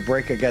through the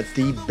break. I got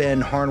the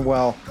Ben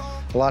Harnwell.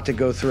 A lot to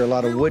go through, a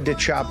lot of wood to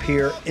chop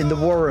here in the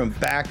War Room.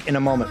 Back in a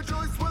moment.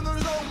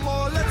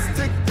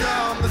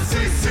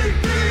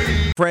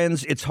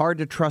 Friends, it's hard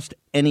to trust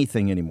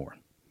anything anymore.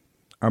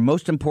 Our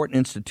most important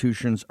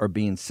institutions are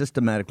being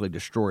systematically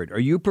destroyed. Are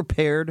you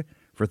prepared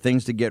for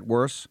things to get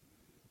worse?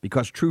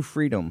 Because true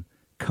freedom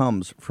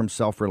comes from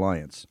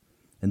self-reliance.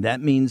 And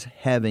that means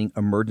having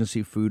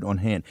emergency food on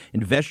hand.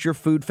 Invest your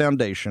food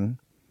foundation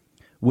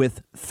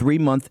with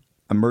 3-month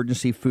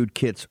emergency food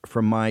kits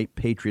from My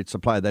Patriot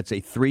Supply. That's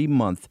a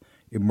 3-month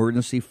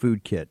emergency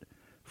food kit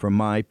from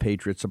My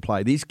Patriot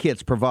Supply. These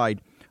kits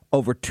provide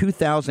over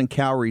 2,000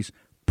 calories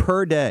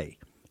per day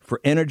for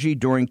energy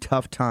during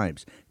tough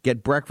times.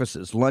 Get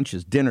breakfasts,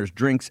 lunches, dinners,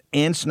 drinks,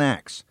 and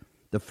snacks.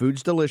 The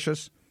food's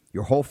delicious.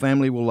 Your whole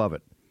family will love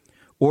it.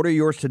 Order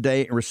yours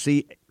today and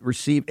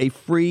receive a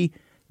free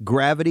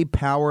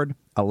gravity-powered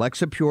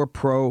Alexa Pure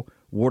Pro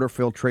water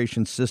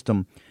filtration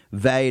system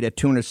valued at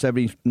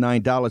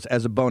 $279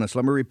 as a bonus.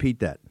 Let me repeat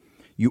that.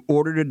 You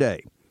order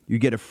today, you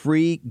get a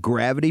free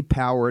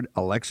gravity-powered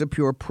Alexa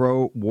Pure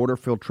Pro water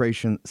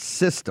filtration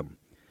system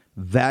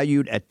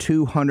valued at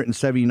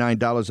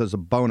 $279 as a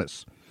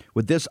bonus.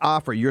 With this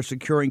offer, you're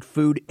securing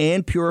food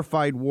and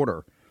purified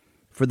water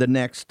for the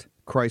next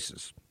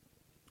crisis.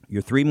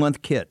 Your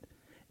 3-month kit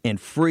and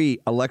free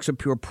Alexa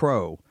Pure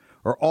Pro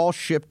are all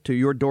shipped to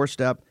your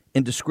doorstep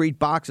in discreet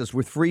boxes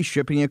with free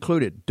shipping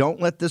included. Don't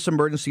let this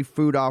emergency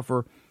food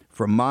offer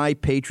from My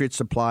Patriot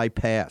Supply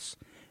pass.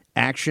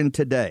 Action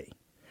today.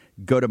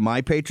 Go to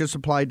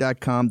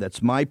MyPatriotSupply.com. That's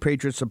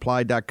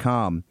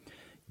MyPatriotSupply.com.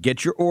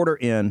 Get your order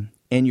in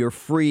and your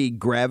free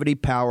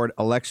gravity-powered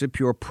Alexa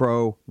Pure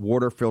Pro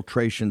water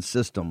filtration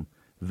system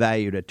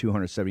valued at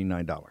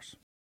 $279.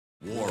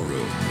 War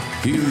Room.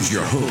 Here's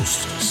your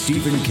host,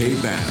 Stephen K.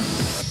 Bannon.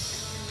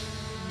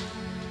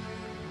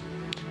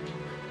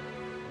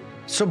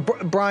 So,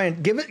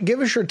 Brian, give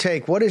us your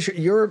take. What is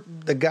you're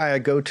the guy I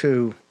go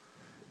to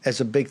as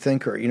a big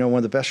thinker, one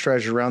of the best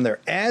strategists around there.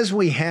 As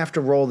we have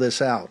to roll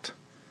this out,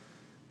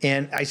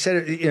 and I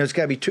said, it's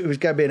got to be two. It's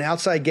got to be an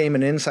outside game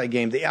and an inside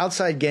game. The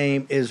outside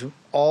game is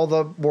all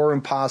the war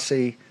room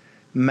posse,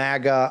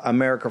 MAGA,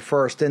 America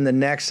First. Then the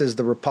next is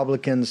the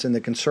Republicans and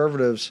the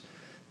conservatives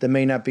that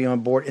may not be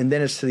on board, and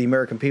then it's to the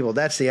American people.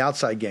 That's the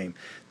outside game.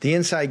 The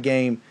inside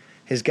game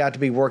has got to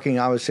be working,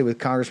 obviously, with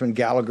Congressman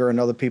Gallagher and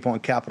other people on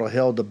Capitol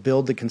Hill to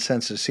build the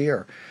consensus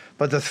here.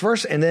 But the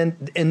first, and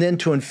then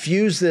to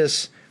infuse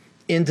this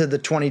into the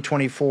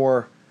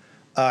 2024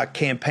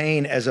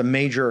 campaign as a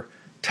major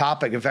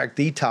topic, in fact,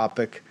 the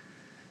topic,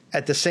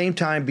 at the same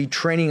time be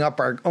training up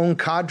our own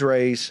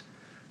cadres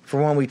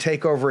for when we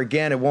take over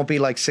again. It won't be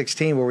like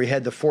 16 where we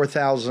had the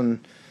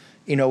 4,000,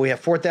 we have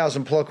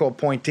 4,000 political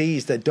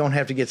appointees that don't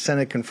have to get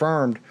Senate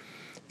confirmed,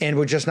 and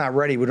we're just not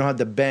ready. We don't have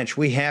the bench.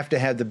 We have to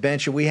have the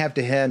bench, and we have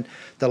to have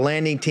the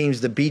landing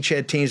teams, the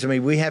beachhead teams. I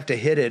mean, we have to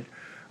hit it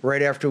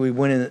right after we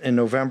win in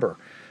November.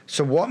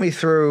 So walk me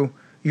through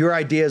your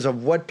ideas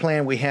of what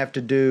plan we have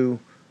to do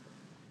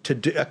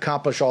to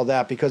accomplish all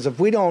that, because if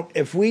we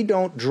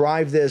don't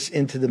drive this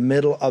into the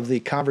middle of the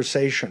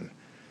conversation,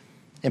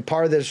 and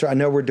part of this I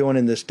know we're doing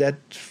in this debt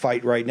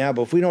fight right now,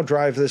 but if we don't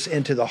drive this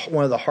into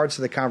one of the hearts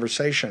of the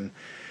conversation,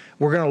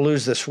 we're going to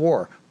lose this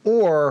war,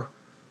 or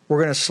we're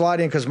going to slide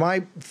in, because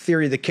my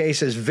theory of the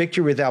case is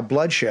victory without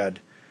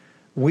bloodshed.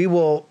 We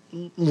will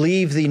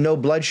leave the no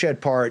bloodshed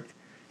part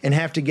and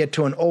have to get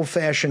to an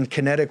old-fashioned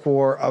kinetic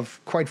war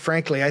of, quite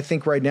frankly, I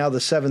think right now the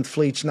 7th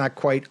Fleet's not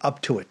quite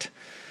up to it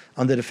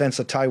on the defense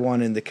of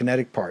Taiwan in the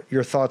kinetic part.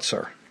 Your thoughts,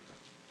 sir?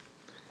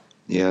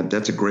 Yeah,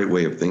 that's a great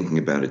way of thinking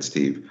about it,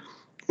 Steve.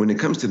 When it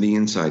comes to the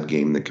inside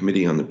game, the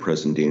Committee on the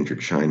Present Danger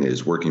China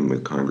is working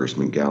with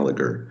Congressman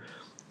Gallagher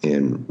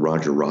and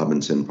Roger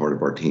Robinson, part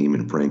of our team,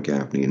 and Frank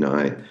Gaffney and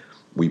I.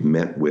 We've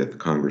met with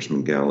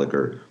Congressman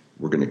Gallagher.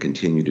 We're going to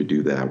continue to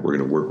do that. We're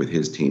going to work with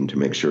his team to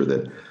make sure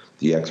that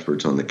the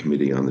experts on the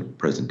Committee on the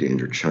Present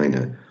Danger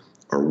China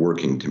are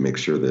working to make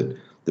sure that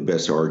the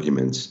best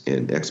arguments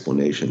and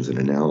explanations and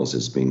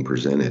analysis being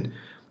presented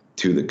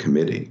to the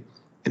committee,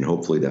 and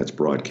hopefully that's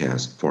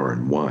broadcast far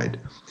and wide.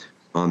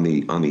 On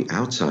the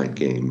outside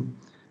game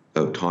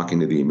of talking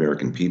to the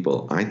American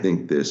people, I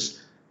think this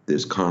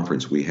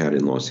conference we had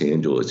in Los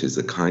Angeles is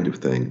the kind of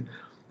thing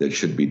that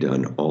should be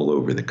done all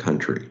over the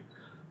country,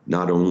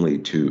 not only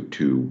to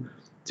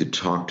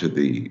talk to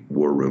the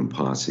war room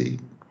posse,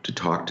 to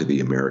talk to the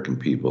American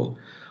people,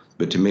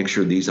 but to make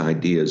sure these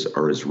ideas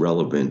are as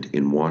relevant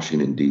in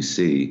Washington,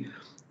 D.C.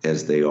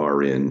 as they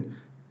are in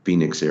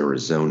Phoenix,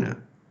 Arizona,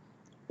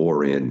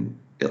 or in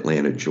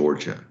Atlanta,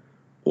 Georgia,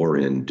 or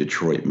in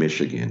Detroit,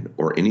 Michigan,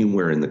 or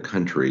anywhere in the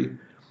country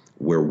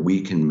where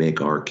we can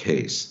make our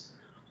case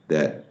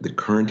that the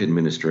current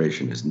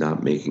administration is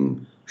not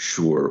making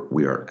sure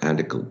we are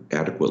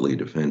adequately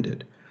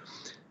defended.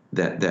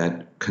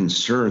 That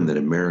concern that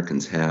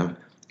Americans have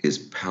is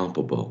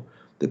palpable,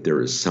 that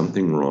there is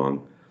something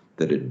wrong,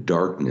 that a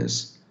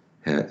darkness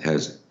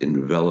has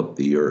enveloped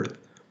the earth,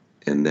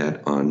 and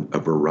that on a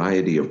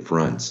variety of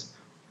fronts,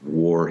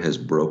 war has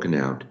broken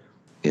out,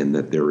 and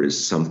that there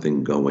is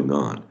something going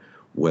on,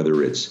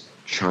 whether it's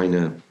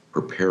China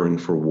preparing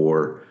for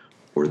war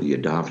or the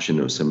adoption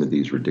of some of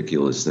these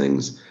ridiculous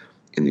things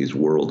in these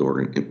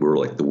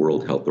like the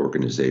World Health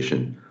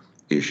Organization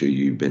issue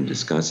you've been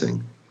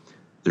discussing.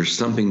 There's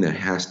something that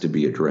has to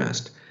be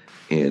addressed,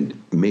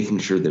 and making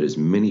sure that as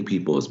many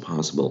people as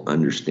possible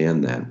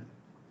understand that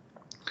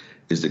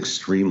is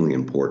extremely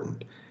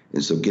important.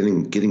 And so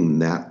getting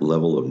that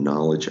level of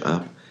knowledge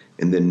up,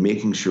 and then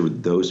making sure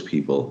those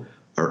people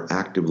are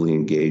actively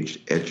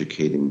engaged,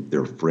 educating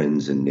their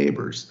friends and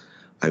neighbors.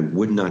 I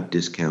would not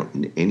discount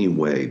in any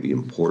way the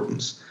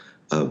importance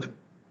of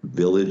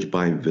village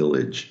by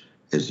village,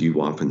 as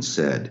you often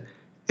said,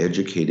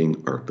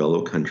 educating our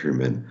fellow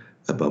countrymen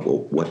about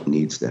what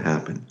needs to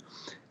happen.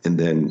 And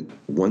then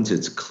once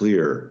it's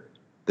clear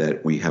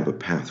that we have a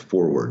path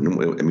forward,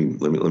 I mean,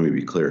 let me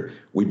be clear,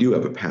 we do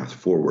have a path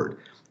forward.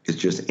 It's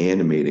just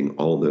animating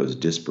all those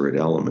disparate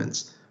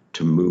elements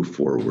to move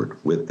forward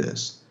with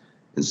this.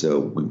 And so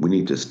we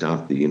need to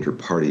stop the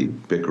inter-party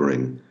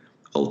bickering,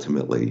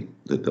 ultimately,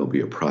 that there'll be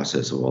a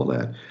process of all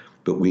that.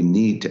 But we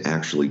need to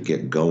actually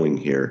get going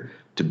here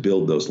to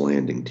build those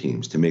landing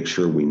teams, to make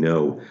sure we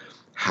know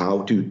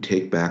how to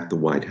take back the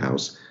White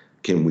House.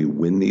 Can we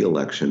win the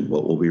election?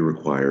 What will be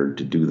required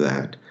to do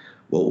that?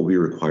 What will be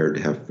required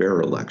to have fair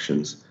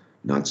elections?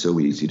 Not so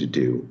easy to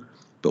do,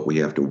 but we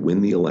have to win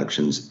the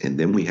elections, and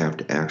then we have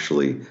to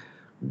actually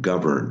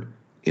govern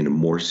in a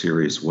more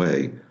serious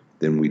way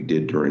than we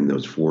did during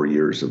those 4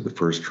 years of the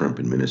first Trump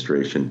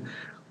administration,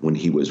 when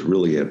he was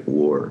really at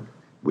war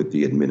with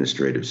the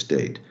administrative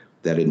state.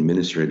 That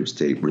administrative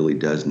state really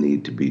does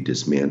need to be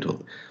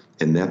dismantled.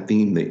 And that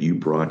theme that you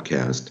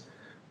broadcast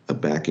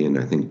back in,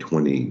 I think,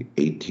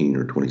 2018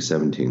 or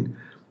 2017,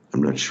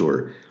 I'm not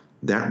sure,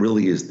 that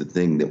really is the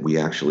thing that we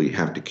actually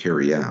have to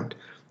carry out.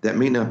 That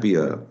may not be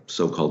a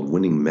so-called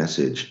winning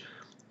message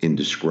in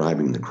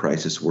describing the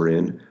crisis we're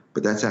in,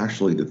 but that's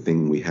actually the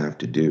thing we have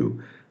to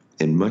do.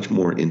 And much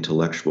more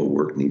intellectual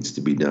work needs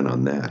to be done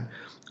on that.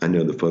 I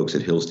know the folks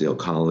at Hillsdale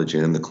College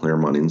and the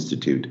Claremont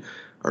Institute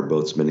are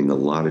both spending a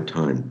lot of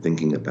time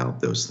thinking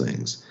about those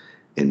things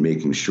and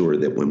making sure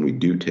that when we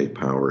do take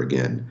power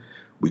again,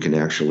 we can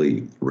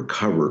actually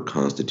recover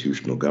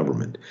constitutional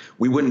government.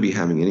 We wouldn't be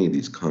having any of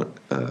these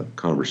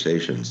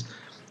conversations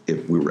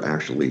if we were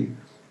actually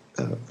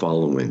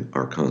following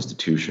our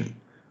Constitution,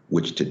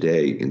 which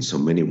today, in so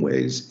many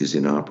ways, is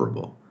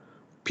inoperable.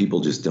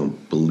 People just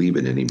don't believe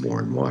it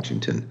anymore in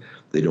Washington.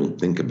 They don't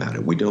think about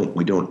it. We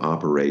don't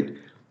operate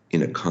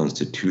in a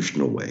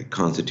constitutional way.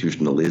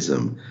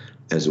 Constitutionalism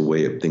as a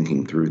way of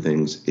thinking through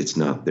things, it's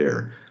not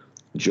there.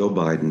 Joe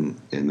Biden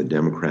and the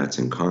Democrats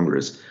in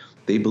Congress,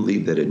 they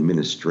believe that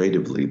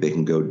administratively they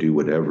can go do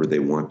whatever they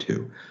want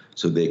to.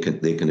 So they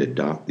can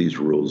adopt these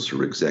rules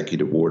through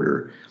executive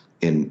order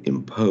and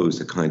impose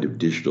a kind of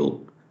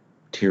digital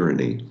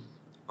tyranny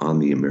on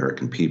the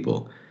American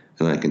people.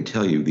 And I can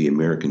tell you the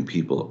American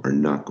people are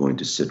not going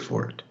to sit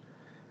for it.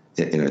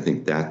 And I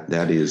think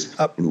that is,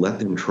 and let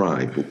them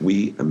try, but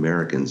we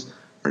Americans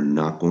are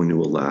not going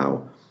to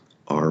allow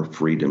our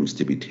freedoms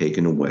to be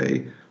taken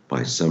away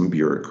by some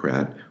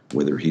bureaucrat,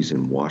 whether he's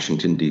in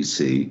Washington,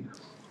 D.C.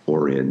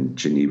 or in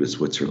Geneva,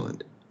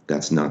 Switzerland.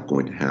 That's not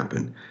going to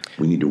happen.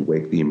 We need to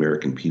wake the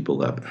American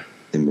people up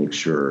and make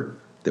sure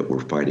that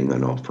we're fighting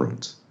on all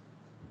fronts.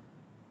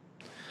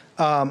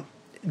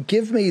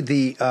 Give me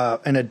the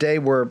in a day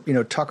where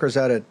Tucker's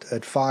out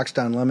at Fox,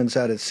 Don Lemon's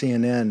out at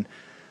CNN.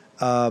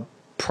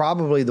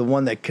 Probably the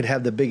one that could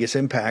have the biggest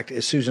impact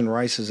is Susan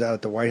Rice is out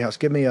at the White House.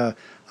 Give me a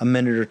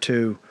minute or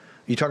two.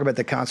 You talk about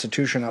the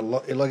Constitution.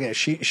 Looking at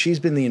she's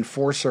been the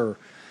enforcer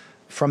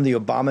from the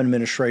Obama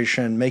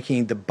administration,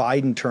 making the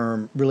Biden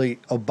term really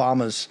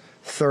Obama's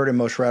third and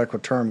most radical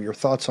term. Your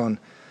thoughts on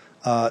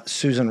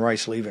Susan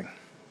Rice leaving?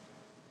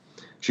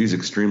 She's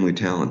extremely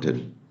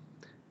talented.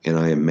 And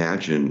I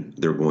imagine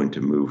they're going to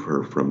move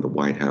her from the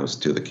White House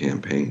to the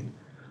campaign.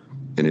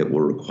 And it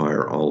will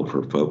require all of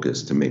her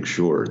focus to make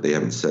sure, they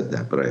haven't said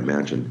that, but I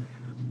imagine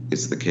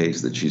it's the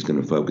case that she's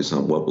going to focus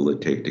on what will it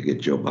take to get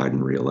Joe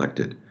Biden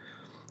reelected.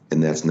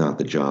 And that's not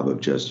the job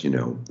of just,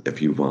 a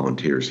few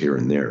volunteers here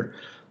and there.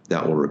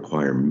 That will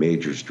require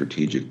major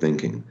strategic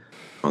thinking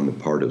on the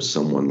part of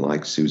someone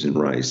like Susan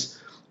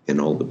Rice and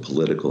all the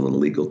political and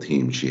legal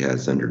team she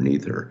has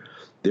underneath her.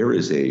 There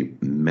is a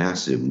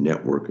massive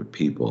network of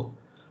people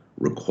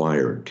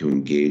required to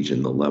engage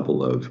in the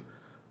level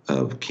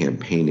of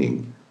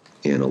campaigning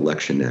and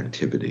election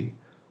activity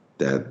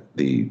that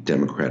the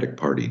Democratic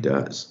Party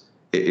does.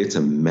 It's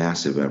a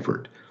massive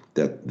effort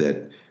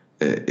that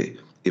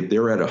if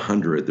they're at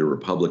 100, the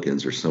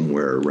Republicans are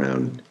somewhere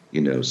around,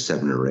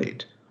 7 or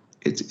 8.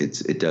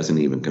 It doesn't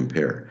even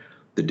compare.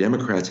 The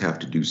Democrats have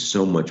to do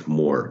so much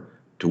more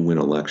to win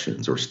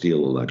elections or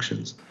steal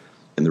elections.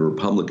 And the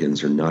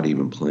Republicans are not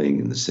even playing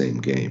in the same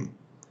game.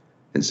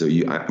 And so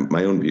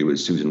my own view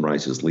is Susan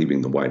Rice is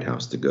leaving the White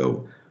House to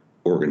go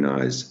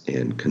organize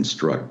and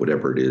construct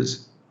whatever it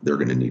is they're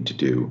going to need to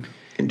do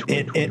in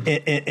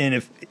 2020.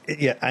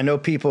 And I know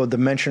people that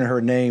mention her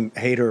name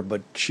hate her,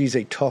 but she's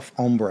a tough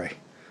hombre,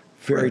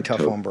 very right, tough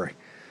hombre.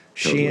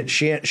 Totally.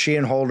 She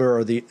and Holder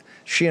were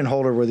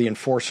the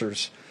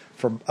enforcers.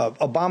 For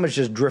Obama's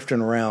just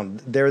drifting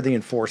around. They're the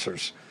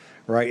enforcers,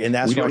 right? And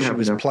that's why she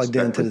was plugged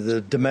into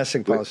the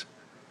domestic policy.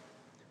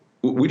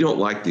 We don't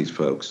like these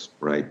folks,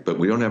 right? But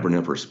we don't have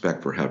enough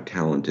respect for how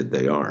talented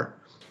they are.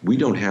 We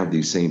don't have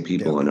these same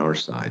people on our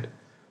side,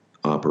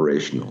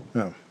 operational,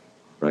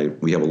 right?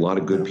 We have a lot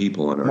of good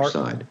people on our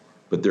side,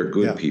 but they're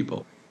good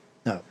people.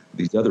 No,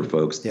 these other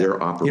folks,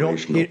 they're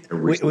operational.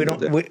 We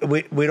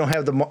don't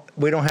have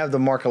the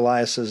Mark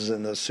Eliases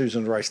and the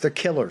Susan Rice. They're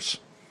killers,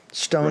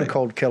 stone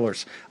cold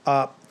killers.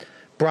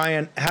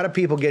 Brian, how do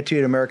people get to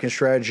you at American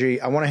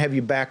Strategy? I want to have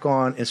you back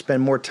on and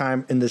spend more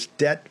time in this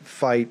debt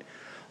fight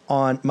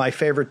on my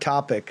favorite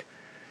topic,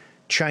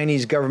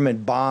 Chinese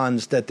government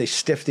bonds that they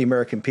stiff the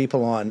American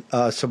people on.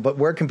 But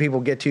where can people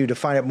get to you to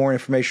find out more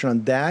information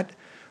on that?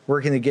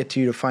 Where can they get to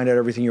you to find out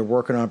everything you're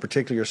working on,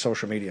 particularly your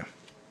social media?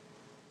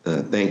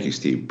 Thank you,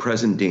 Steve.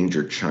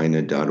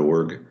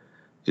 PresentDangerChina.org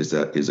is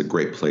a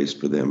great place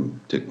for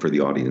the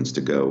audience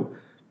to go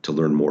to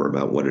learn more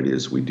about what it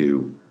is we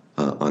do.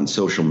 On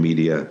social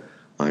media,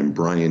 I'm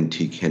Brian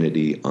T.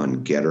 Kennedy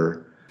on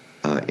Getter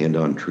and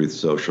on Truth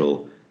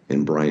Social,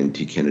 and Brian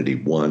T. Kennedy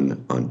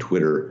 1 on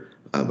Twitter.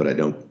 But I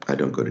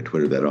don't go to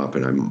Twitter that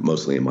often. I'm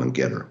mostly on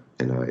Getter,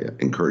 and I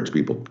encourage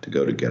people to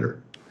go to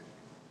Getter.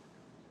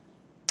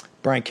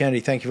 Brian Kennedy,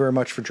 thank you very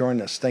much for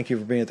joining us. Thank you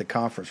for being at the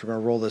conference. We're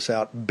going to roll this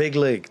out. Big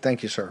league.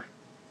 Thank you, sir.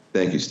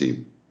 Thank you,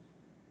 Steve.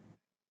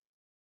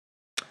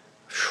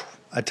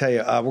 I tell you,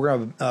 we're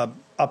going to have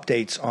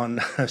updates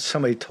on,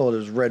 somebody told it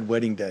was Red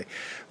Wedding Day.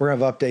 We're going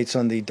to have updates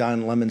on the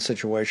Don Lemon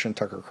situation,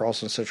 Tucker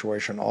Carlson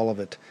situation, all of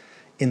it.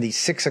 in the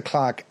 6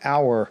 o'clock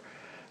hour.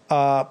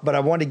 But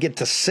I want to get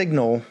to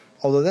signal,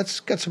 although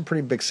that's got some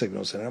pretty big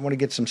signals in it. I want to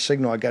get some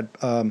signal. I got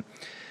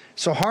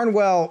so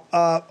Harnwell,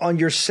 on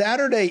your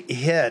Saturday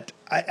hit,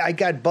 I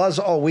got buzz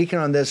all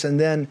weekend on this, and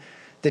then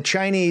the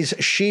Chinese,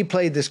 she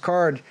played this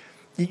card.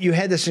 You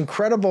had this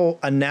incredible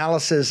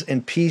analysis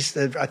and piece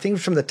that I think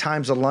was from the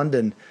Times of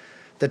London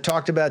that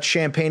talked about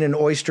champagne and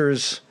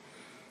oysters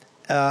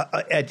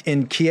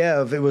in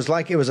Kiev. It was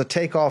like it was a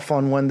takeoff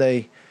on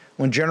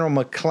when General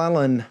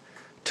McClellan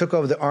took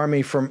over the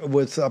army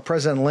with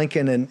President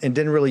Lincoln and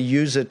didn't really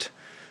use it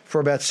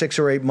for about 6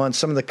 or 8 months.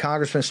 Some of the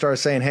congressmen started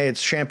saying, hey, it's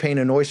champagne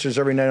and oysters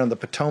every night on the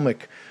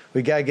Potomac.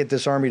 We got to get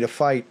this army to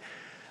fight.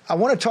 I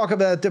want to talk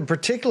about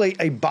particularly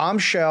a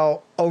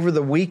bombshell over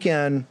the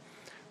weekend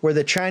where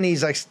the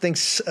Chinese, I think,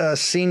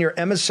 senior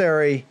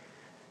emissary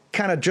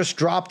kind of just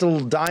dropped a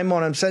little dime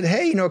on him and said,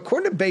 hey,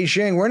 according to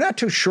Beijing, we're not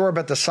too sure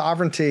about the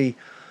sovereignty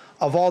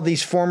of all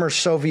these former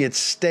Soviet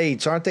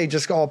states. Aren't they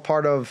just all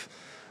part of,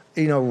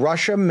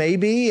 Russia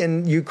maybe,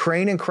 and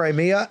Ukraine and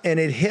Crimea? And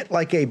it hit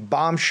like a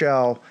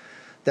bombshell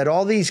that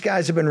all these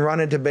guys have been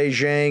running to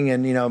Beijing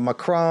and,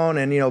 Macron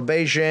and,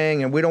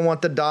 Beijing, and we don't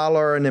want the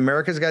dollar, and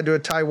America's got to do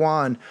it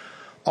Taiwan.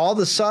 All of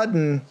a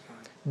sudden,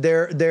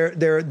 their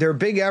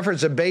big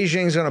efforts that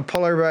Beijing's going to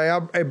pull everybody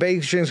out,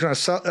 Beijing's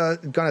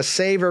going to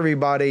save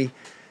everybody,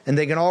 and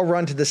they can all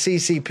run to the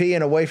CCP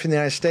and away from the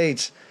United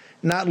States,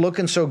 not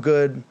looking so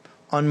good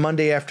on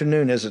Monday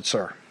afternoon, is it,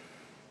 sir?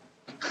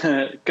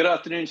 Good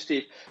afternoon,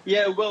 Steve.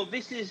 Yeah, well,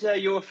 this is,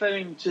 you're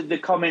referring to the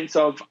comments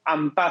of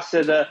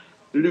Ambassador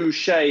Liu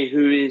She,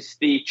 who is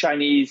the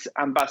Chinese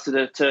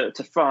ambassador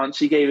to France.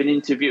 He gave an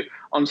interview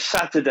on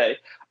Saturday.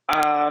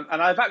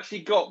 And I've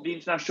actually got the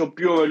International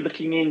Bureau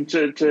looking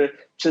into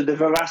the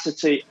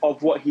veracity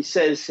of what he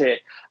says here.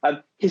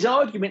 His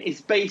argument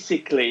is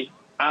basically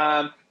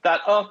that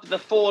after the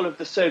fall of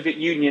the Soviet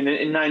Union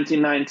in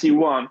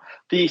 1991,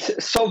 these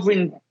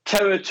sovereign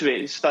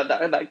territories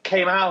that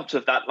came out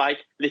of that, like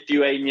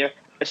Lithuania,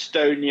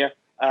 Estonia,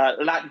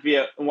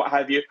 Latvia, and what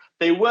have you,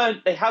 they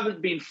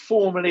haven't been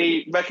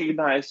formally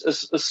recognized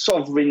as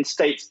sovereign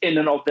states in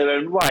and of their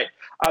own right.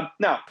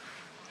 Now,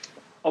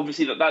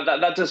 obviously,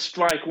 that does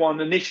strike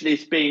one initially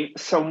as being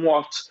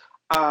somewhat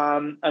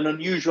an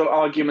unusual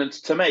argument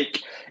to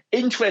make.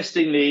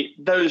 Interestingly,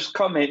 those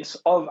comments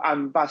of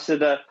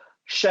Ambassador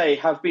Shea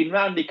have been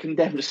roundly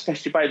condemned,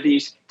 especially by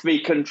these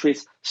three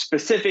countries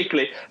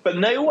specifically. But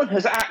no one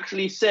has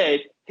actually said,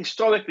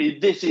 historically,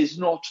 this is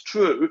not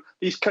true.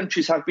 These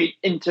countries have been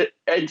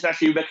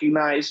internationally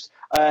recognized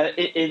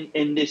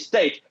in this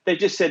state. They've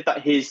just said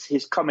that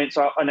his comments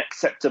are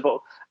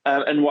unacceptable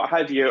and what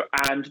have you,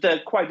 and they're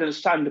quite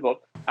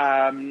understandable.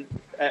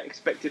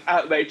 Expected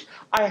outrage.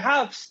 I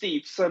have,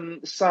 Steve,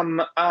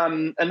 some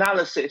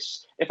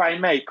analysis, if I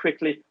may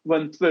quickly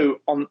run through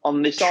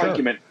on this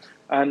argument.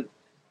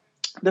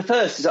 The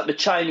first is that the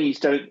Chinese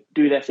don't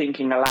do their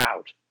thinking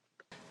aloud.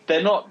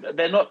 They're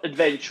not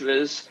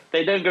adventurers.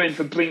 They don't go in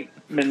for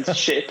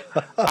brinkmanship.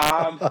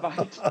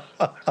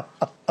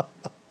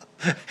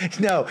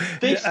 No,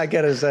 I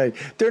gotta say,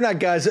 they're not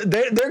guys.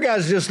 Their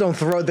guys just don't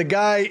throw. The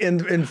guy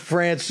in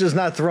France just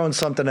not throwing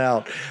something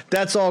out.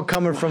 That's all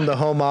coming from the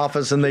Home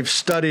Office, and they've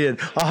studied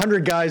it.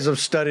 100 guys have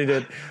studied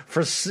it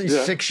for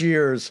 6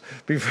 years.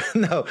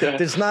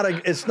 It's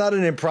not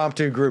an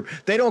impromptu group.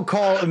 They don't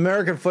call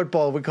American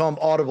football. We call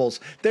them audibles.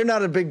 They're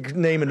not a big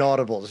name in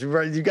audibles.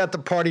 You got the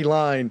party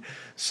line.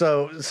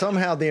 So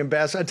somehow the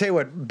ambassador. I tell you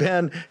what,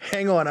 Ben,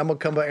 hang on. I'm gonna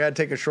come back. I gotta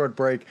take a short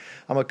break.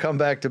 I'm gonna come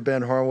back to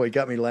Ben Harnwell. He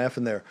got me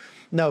laughing there.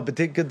 No, but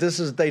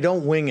they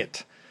don't wing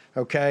it.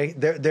 Okay,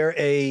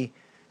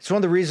 it's one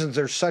of the reasons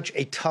they're such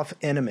a tough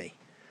enemy.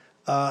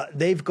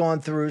 They've gone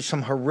through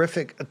some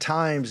horrific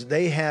times.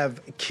 They have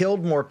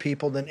killed more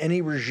people than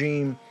any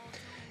regime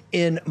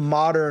in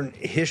modern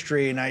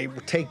history, and I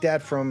take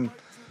that from,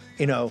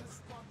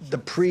 the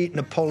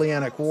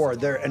pre-Napoleonic War.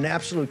 They're an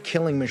absolute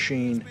killing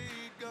machine,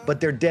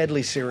 but they're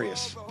deadly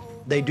serious.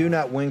 They do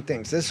not wing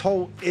things. This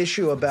whole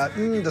issue about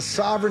the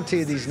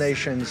sovereignty of these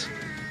nations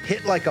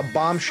hit like a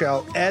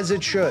bombshell, as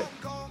it should.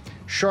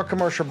 Short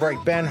commercial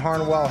break. Ben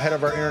Harnwell, head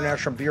of our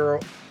International Bureau,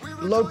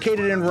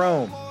 located in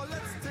Rome,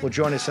 will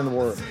join us in the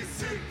War Room.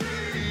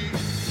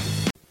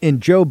 In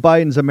Joe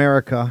Biden's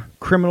America,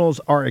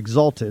 criminals are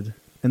exalted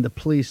and the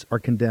police are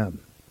condemned.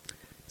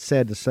 It's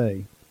sad to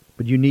say,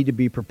 but you need to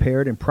be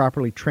prepared and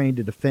properly trained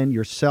to defend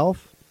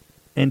yourself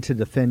and to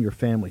defend your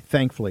family.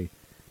 Thankfully,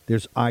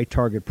 there's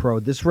iTarget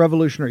Pro. This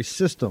revolutionary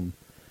system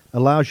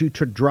allows you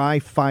to dry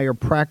fire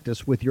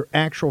practice with your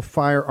actual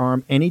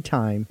firearm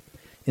anytime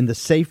in the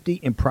safety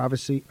and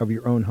privacy of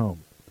your own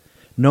home.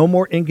 No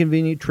more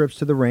inconvenient trips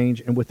to the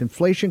range, and with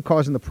inflation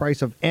causing the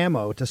price of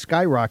ammo to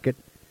skyrocket,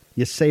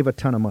 you save a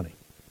ton of money.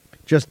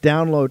 Just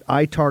download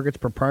iTarget's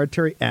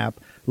proprietary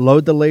app,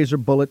 load the laser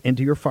bullet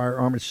into your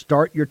firearm, and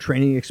start your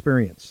training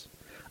experience.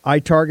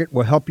 iTarget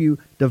will help you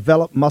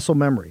develop muscle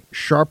memory,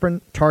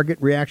 sharpen target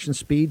reaction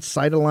speed,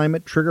 sight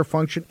alignment, trigger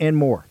function, and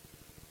more.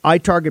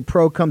 iTarget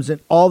Pro comes in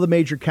all the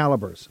major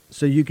calibers,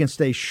 so you can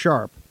stay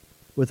sharp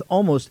with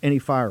almost any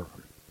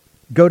firearm.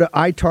 Go to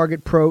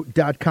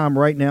itargetpro.com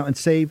right now and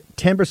save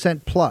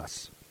 10%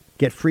 plus.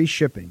 Get free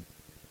shipping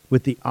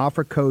with the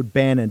offer code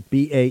BANNON,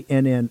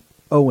 BANNON,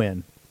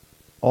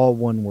 all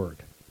one word.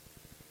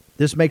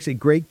 This makes a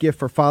great gift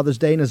for Father's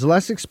Day and is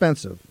less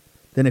expensive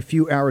than a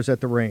few hours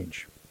at the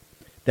range.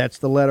 That's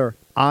the letter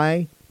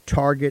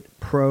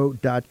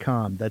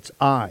itargetpro.com. That's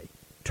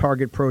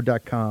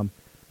itargetpro.com.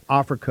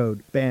 Offer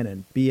code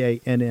BANNON,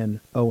 BANNON.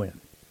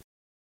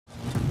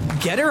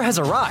 Getter has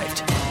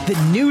arrived. The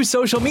new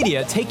social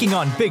media taking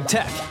on big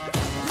tech,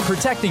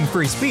 protecting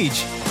free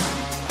speech,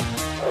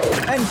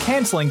 and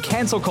canceling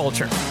cancel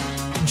culture.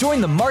 Join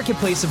the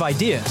marketplace of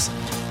ideas.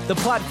 The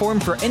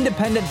platform for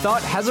independent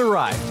thought has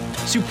arrived.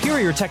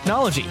 Superior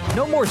technology.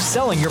 No more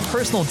selling your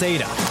personal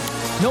data.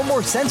 No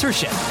more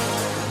censorship.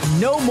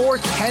 No more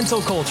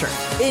cancel culture.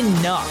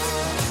 Enough.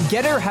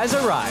 Getter has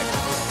arrived.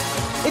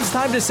 It's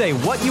time to say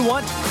what you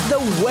want,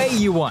 the way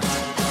you want.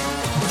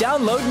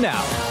 Download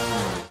now.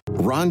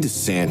 Ron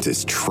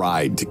DeSantis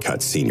tried to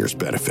cut seniors'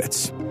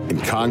 benefits.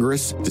 In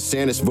Congress,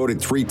 DeSantis voted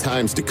 3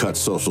 times to cut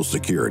Social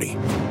Security,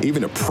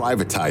 even to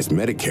privatize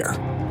Medicare.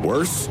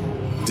 Worse,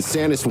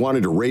 DeSantis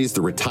wanted to raise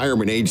the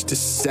retirement age to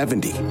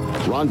 70.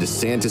 Ron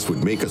DeSantis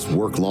would make us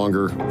work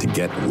longer to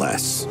get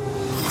less.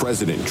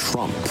 President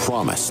Trump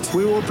promised.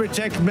 We will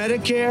protect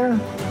Medicare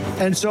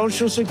and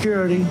Social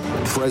Security.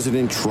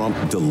 President Trump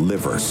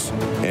delivers,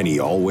 and he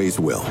always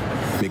will.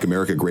 Make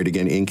America Great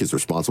Again, Inc. is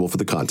responsible for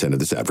the content of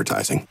this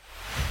advertising.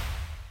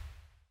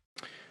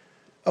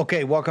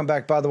 Okay, welcome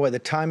back. By the way, the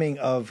timing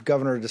of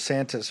Governor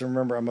DeSantis,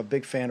 remember, I'm a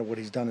big fan of what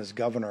he's done as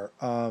governor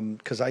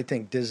because I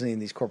think Disney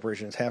and these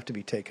corporations have to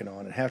be taken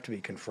on and have to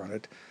be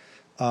confronted.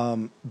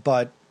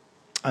 But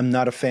I'm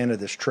not a fan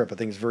of this trip. I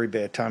think it's very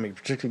bad timing,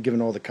 particularly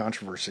given all the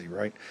controversy,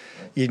 right?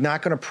 You're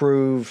not going to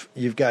prove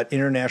you've got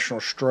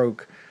international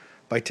stroke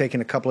by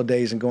taking a couple of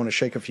days and going to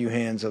shake a few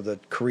hands of the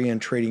Korean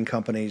trading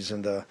companies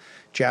and the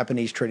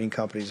Japanese trading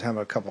companies,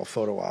 having a couple of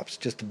photo ops.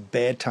 Just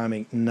bad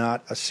timing,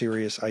 not a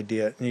serious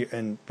idea.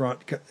 And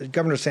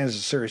Governor Sanders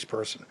is a serious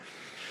person.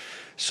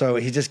 So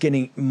he's just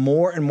getting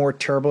more and more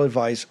terrible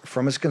advice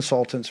from his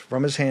consultants,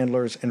 from his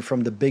handlers, and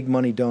from the big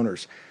money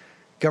donors.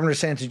 Governor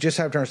DeSantis, you just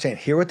have to understand,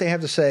 hear what they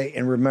have to say,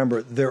 and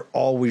remember, they're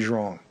always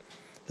wrong.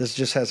 This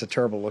just has a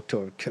terrible look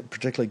to it,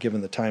 particularly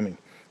given the timing,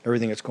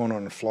 everything that's going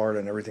on in Florida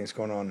and everything that's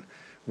going on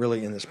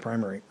really in this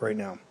primary right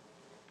now.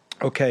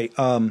 Okay,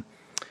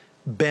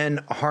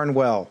 Ben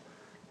Harnwell,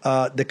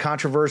 the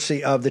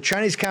controversy of the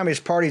Chinese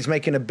Communist Party is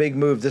making a big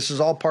move. This is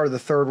all part of the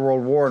Third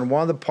World War, and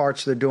one of the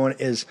parts they're doing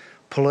is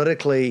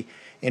politically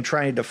and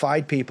trying to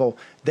divide people.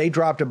 They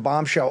dropped a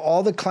bombshell.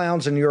 All the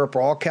clowns in Europe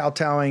are all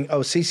kowtowing. Oh,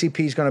 CCP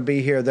is going to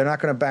be here. They're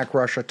not going to back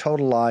Russia.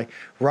 Total lie.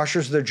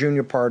 Russia's their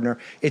junior partner.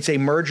 It's a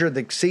merger.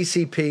 The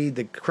CCP,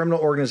 the criminal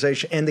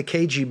organization, and the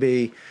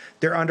KGB,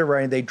 they're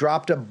underwriting. They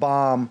dropped a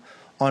bomb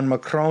on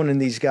Macron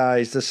and these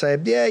guys to say,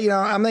 yeah, you know,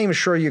 I'm not even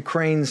sure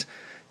Ukraine's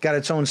got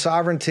its own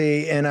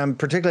sovereignty, and I'm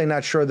particularly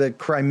not sure that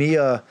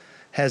Crimea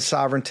has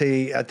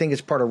sovereignty. I think it's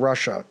part of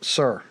Russia.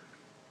 Sir.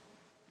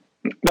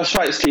 That's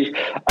right, Steve.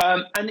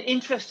 And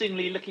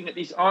interestingly, looking at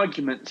these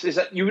arguments, is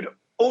that you would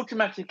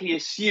automatically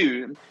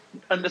assume,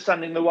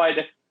 understanding the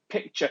wider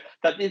picture,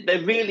 that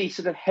they're really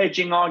sort of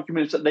hedging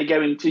arguments that they're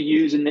going to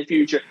use in the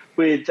future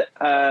with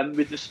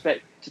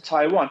respect to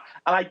Taiwan.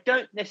 And I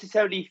don't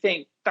necessarily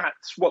think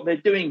that's what they're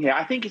doing here.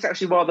 I think it's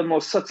actually rather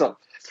more subtle.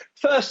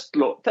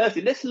 Firstly,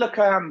 let's look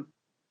at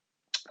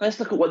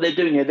what they're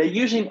doing here. They're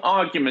using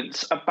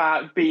arguments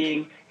about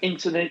being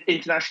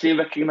internationally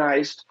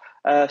recognized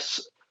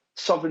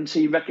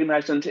sovereignty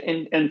recognized under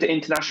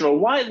international.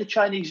 Why are the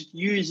Chinese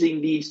using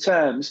these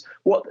terms?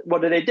 What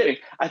are they doing?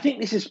 I think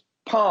this is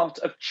part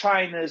of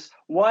China's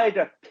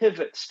wider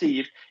pivot,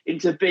 Steve,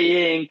 into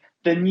being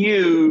the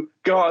new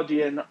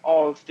guardian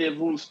of the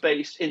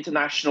rules-based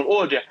international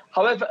order.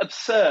 However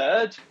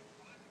absurd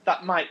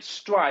that might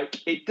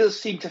strike, it does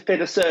seem to fit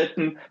a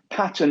certain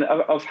pattern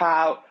of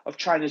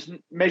China's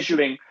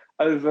measuring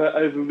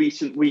over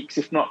recent weeks,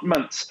 if not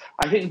months.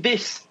 I think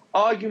this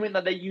argument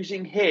that they're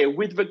using here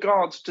with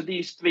regards to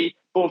these 3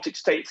 Baltic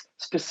states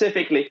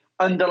specifically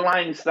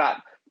underlines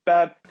that.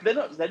 They're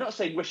not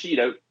saying Russia, you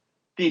know,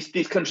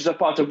 these countries are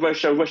part of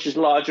Russia, Russia's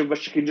larger,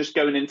 Russia can just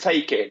go in and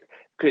take it.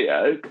 You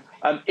know?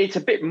 It's a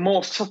bit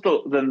more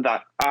subtle than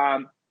that.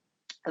 And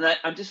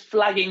I'm just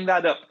flagging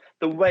that up,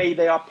 the way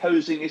they are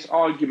posing this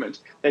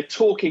argument. They're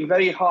talking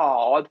very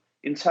hard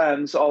in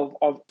terms of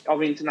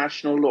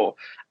international law.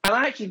 And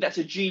I think that's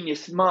a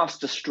genius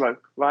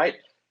masterstroke, right?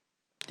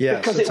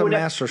 Yes, because it's a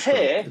masterstroke.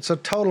 It's a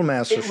total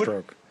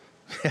masterstroke.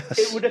 Yes.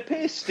 It would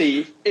appear,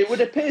 Steve,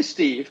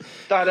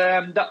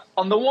 that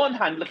on the one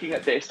hand, looking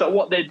at this, that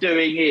what they're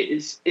doing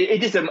is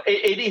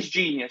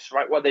genius,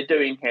 right? What they're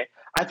doing here.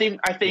 I think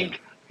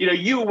you know,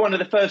 you were one of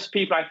the first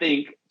people, I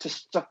think,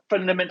 to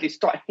fundamentally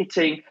start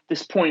hitting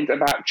this point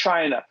about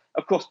China.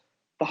 Of course,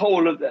 the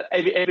whole of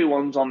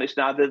everyone's on this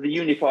now. The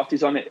Uni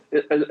Party's on it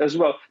as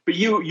well. But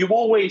you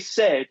always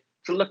said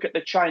to look at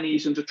the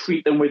Chinese and to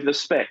treat them with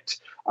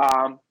respect.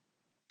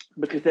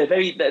 Because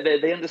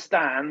they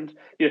understand,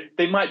 you know,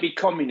 they might be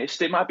communists,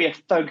 they might be a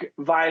thug,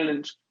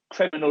 violent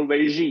criminal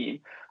regime.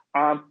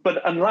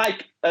 But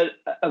unlike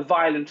a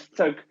violent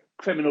thug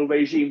criminal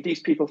regime, these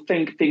people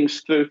think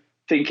things through,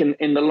 thinking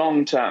in the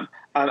long term.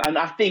 And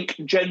I think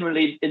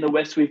generally in the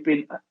West, we've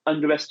been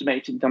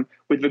underestimating them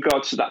with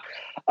regards to that.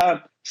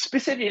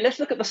 Specifically, let's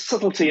look at the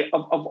subtlety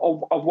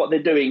of what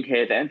they're doing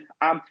here then,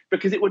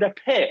 because it would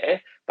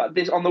appear that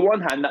this, on the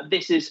one hand, that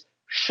this is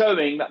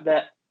showing that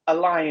their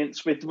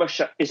alliance with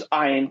Russia is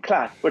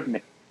ironclad, wouldn't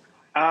it?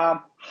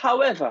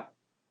 However,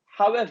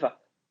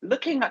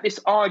 looking at this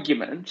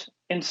argument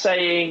and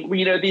saying, well,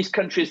 you know, these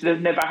countries,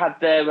 they've never had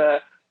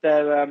their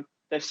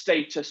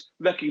status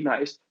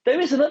recognized.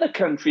 There is another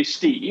country,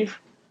 Steve,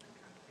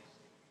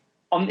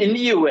 in the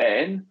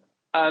UN,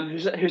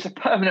 who's a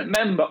permanent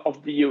member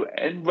of the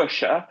UN,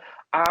 Russia,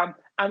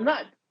 and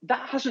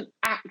that hasn't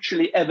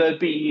actually ever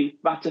been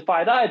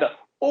ratified either.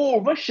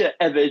 All Russia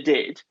ever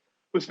did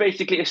was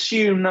basically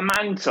assume the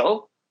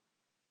mantle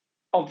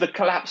of the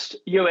collapsed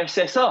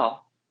USSR.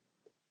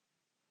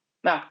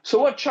 Now, so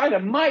what China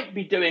might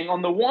be doing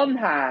on the one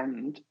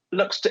hand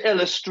looks to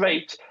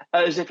illustrate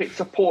as if its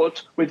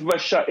support with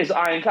Russia is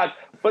ironclad.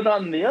 But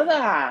on the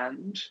other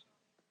hand,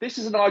 this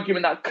is an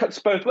argument that cuts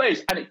both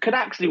ways, and it could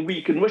actually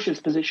weaken Russia's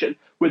position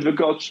with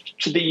regards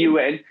to the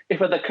UN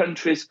if other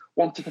countries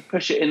wanted to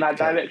push it in that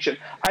direction.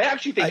 I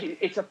actually think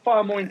it's a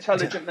far more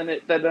intelligent than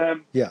it.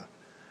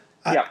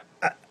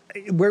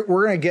 We're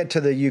going to get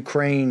to the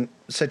Ukraine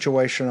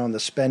situation on the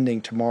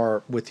spending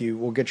tomorrow with you.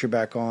 We'll get you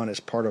back on as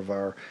part of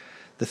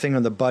the thing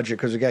on the budget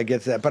because we got to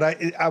get to that.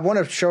 But I want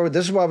to show,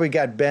 this is why we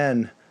got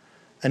Ben,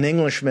 an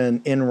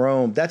Englishman in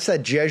Rome. That's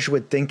that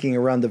Jesuit thinking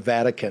around the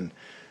Vatican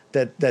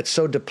that's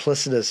so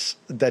duplicitous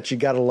that you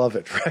got to love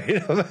it,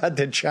 right? About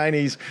the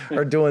Chinese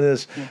are doing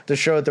this to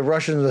show that the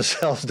Russians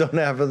themselves don't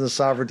have the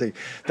sovereignty.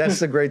 That's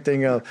the great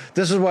thing.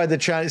 This is why the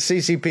Chinese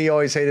CCP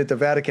always hated the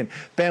Vatican.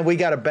 Ben, we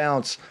got to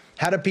bounce.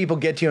 How do people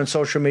get to you on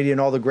social media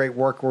and all the great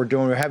work we're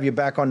doing? We'll have you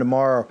back on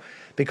tomorrow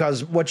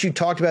because what you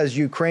talked about is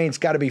Ukraine's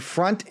got to be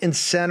front and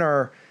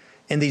center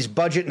in these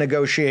budget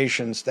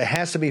negotiations. That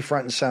has to be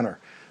front and center.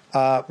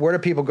 Where do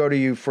people go to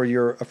you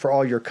for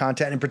all your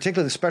content, and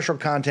particularly the special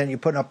content you're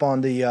putting up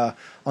on the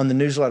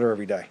newsletter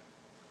every day?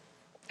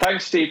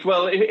 Thanks, Steve.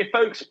 Well, if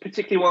folks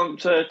particularly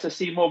want to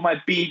see more of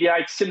my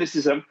beady-eyed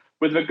cynicism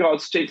with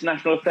regards to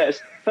international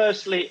affairs,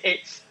 firstly,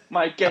 it's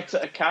my Getter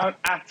account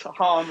at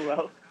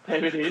Harnwell.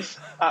 There it is,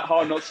 at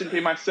Harnwell, simply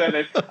my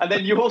surname. And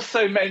then you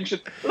also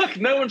mentioned, look,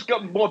 no one's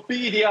got more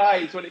beady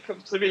eyes when it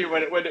comes to me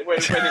when it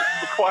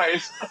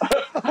requires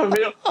a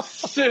real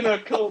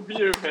cynical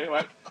view here,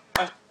 right?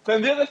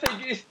 Then the other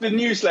thing is the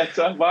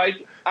newsletter,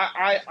 right?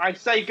 I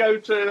say go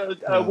to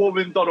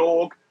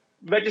warroom.org,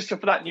 register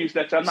for that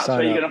newsletter, and that's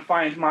where you're going to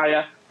find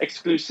my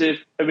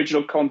exclusive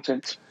original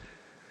content.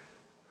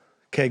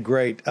 Okay,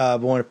 great. We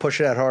want to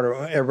push it out harder.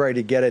 Everybody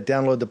to get it.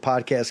 Download the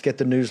podcast, get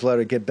the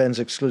newsletter, get Ben's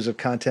exclusive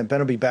content. Ben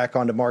will be back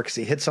on tomorrow because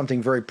he hit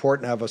something very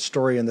important. I have a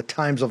story in the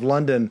Times of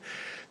London.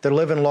 They're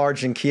living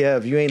large in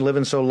Kiev. You ain't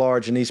living so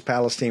large in East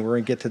Palestine. We're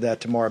going to get to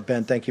that tomorrow.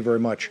 Ben, thank you very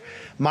much.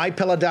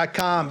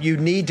 MyPillow.com. You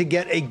need to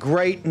get a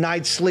great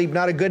night's sleep,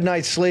 not a good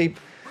night's sleep,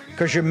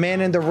 because you're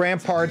manning the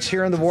ramparts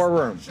here in the War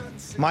Room.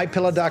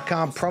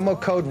 MyPillow.com, promo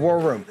code War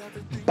Room.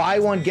 Buy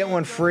one, get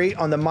one free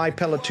on the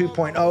MyPillow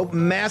 2.0.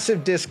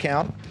 Massive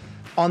discount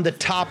on the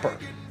topper.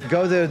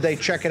 Go there,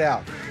 check it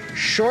out.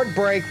 Short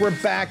break. We're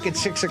back at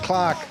 6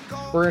 o'clock.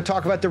 We're going to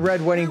talk about the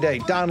Red Wedding Day.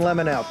 Don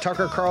Lemon out.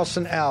 Tucker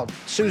Carlson out.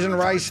 Susan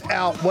Rice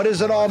out. What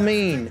does it all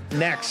mean?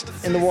 Next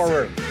in the War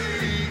Room.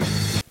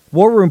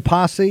 War Room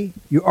Posse,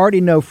 you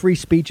already know free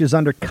speech is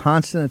under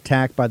constant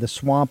attack by the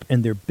swamp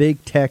and their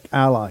big tech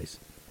allies.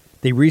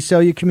 They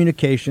resell your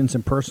communications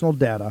and personal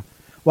data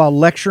while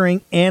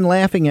lecturing and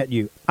laughing at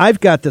you.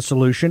 I've got the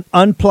solution.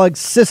 Unplugged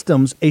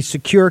Systems, a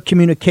secure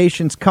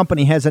communications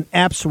company, has an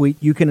app suite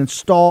you can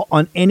install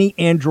on any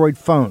Android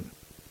phone,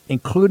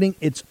 including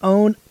its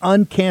own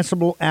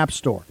uncancelable app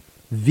store,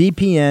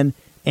 VPN,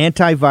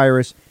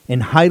 antivirus,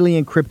 and highly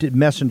encrypted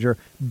messenger,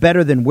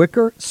 better than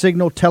Wicker,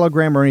 Signal,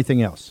 Telegram, or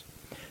anything else.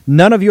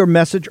 None of your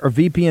message or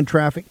VPN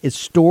traffic is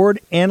stored,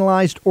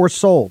 analyzed, or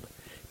sold.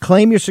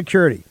 Claim your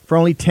security for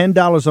only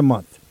 $10 a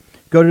month.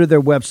 Go to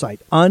their website,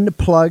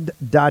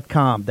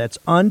 unplugged.com. That's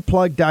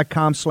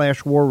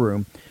unplugged.com/war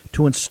room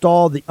to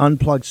install the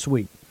Unplugged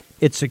suite.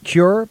 It's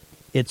secure.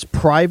 It's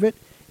private.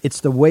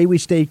 It's the way we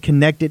stay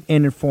connected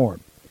and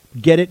informed.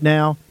 Get it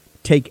now.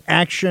 Take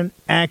action,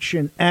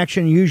 action,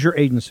 action. Use your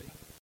agency.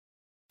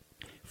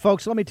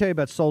 Folks, let me tell you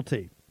about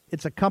Solti.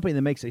 It's a company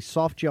that makes a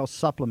soft gel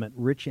supplement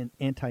rich in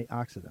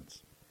antioxidants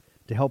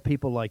to help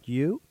people like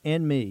you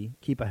and me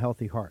keep a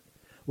healthy heart.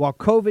 While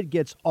COVID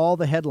gets all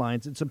the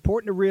headlines, it's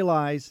important to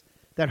realize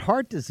that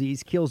heart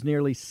disease kills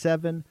nearly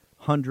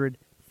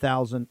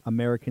 700,000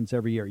 Americans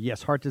every year.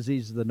 Yes, heart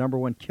disease is the number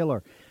one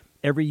killer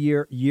every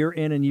year, year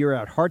in and year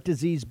out. Heart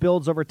disease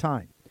builds over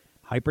time.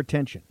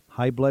 Hypertension,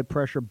 high blood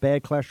pressure,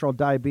 bad cholesterol,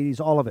 diabetes,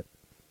 all of it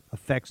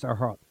affects our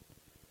heart.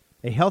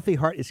 A healthy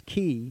heart is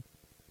key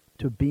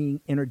to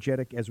being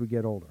energetic as we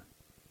get older.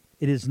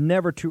 It is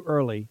never too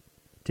early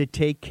to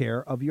take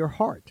care of your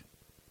heart.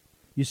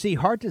 You see,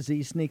 heart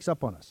disease sneaks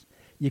up on us.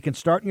 You can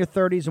start in your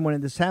 30s, and when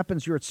this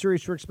happens, you're at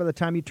serious risk by the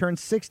time you turn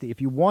 60. If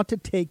you want to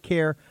take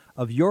care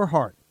of your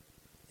heart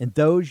and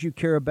those you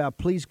care about,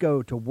 please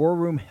go to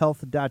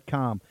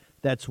warroomhealth.com.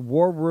 That's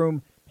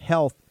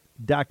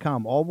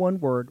warroomhealth.com. All one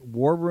word,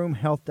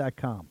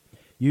 warroomhealth.com.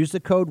 Use the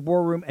code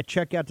WARROOM at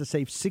checkout to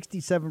save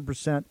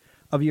 67%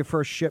 of your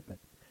first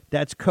shipment.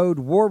 That's code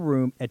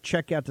WARROOM at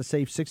checkout to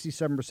save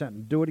 67%.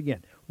 And do it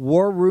again.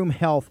 War Room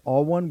Health,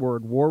 all one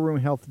word,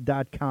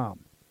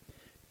 warroomhealth.com.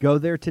 Go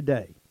there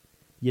today.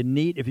 You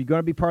need, if you're going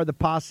to be part of the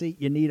posse,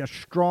 you need a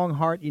strong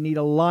heart. You need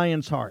a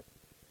lion's heart.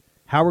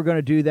 How we're going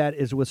to do that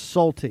is with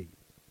Salty.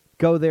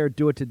 Go there,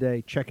 do it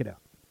today. Check it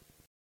out.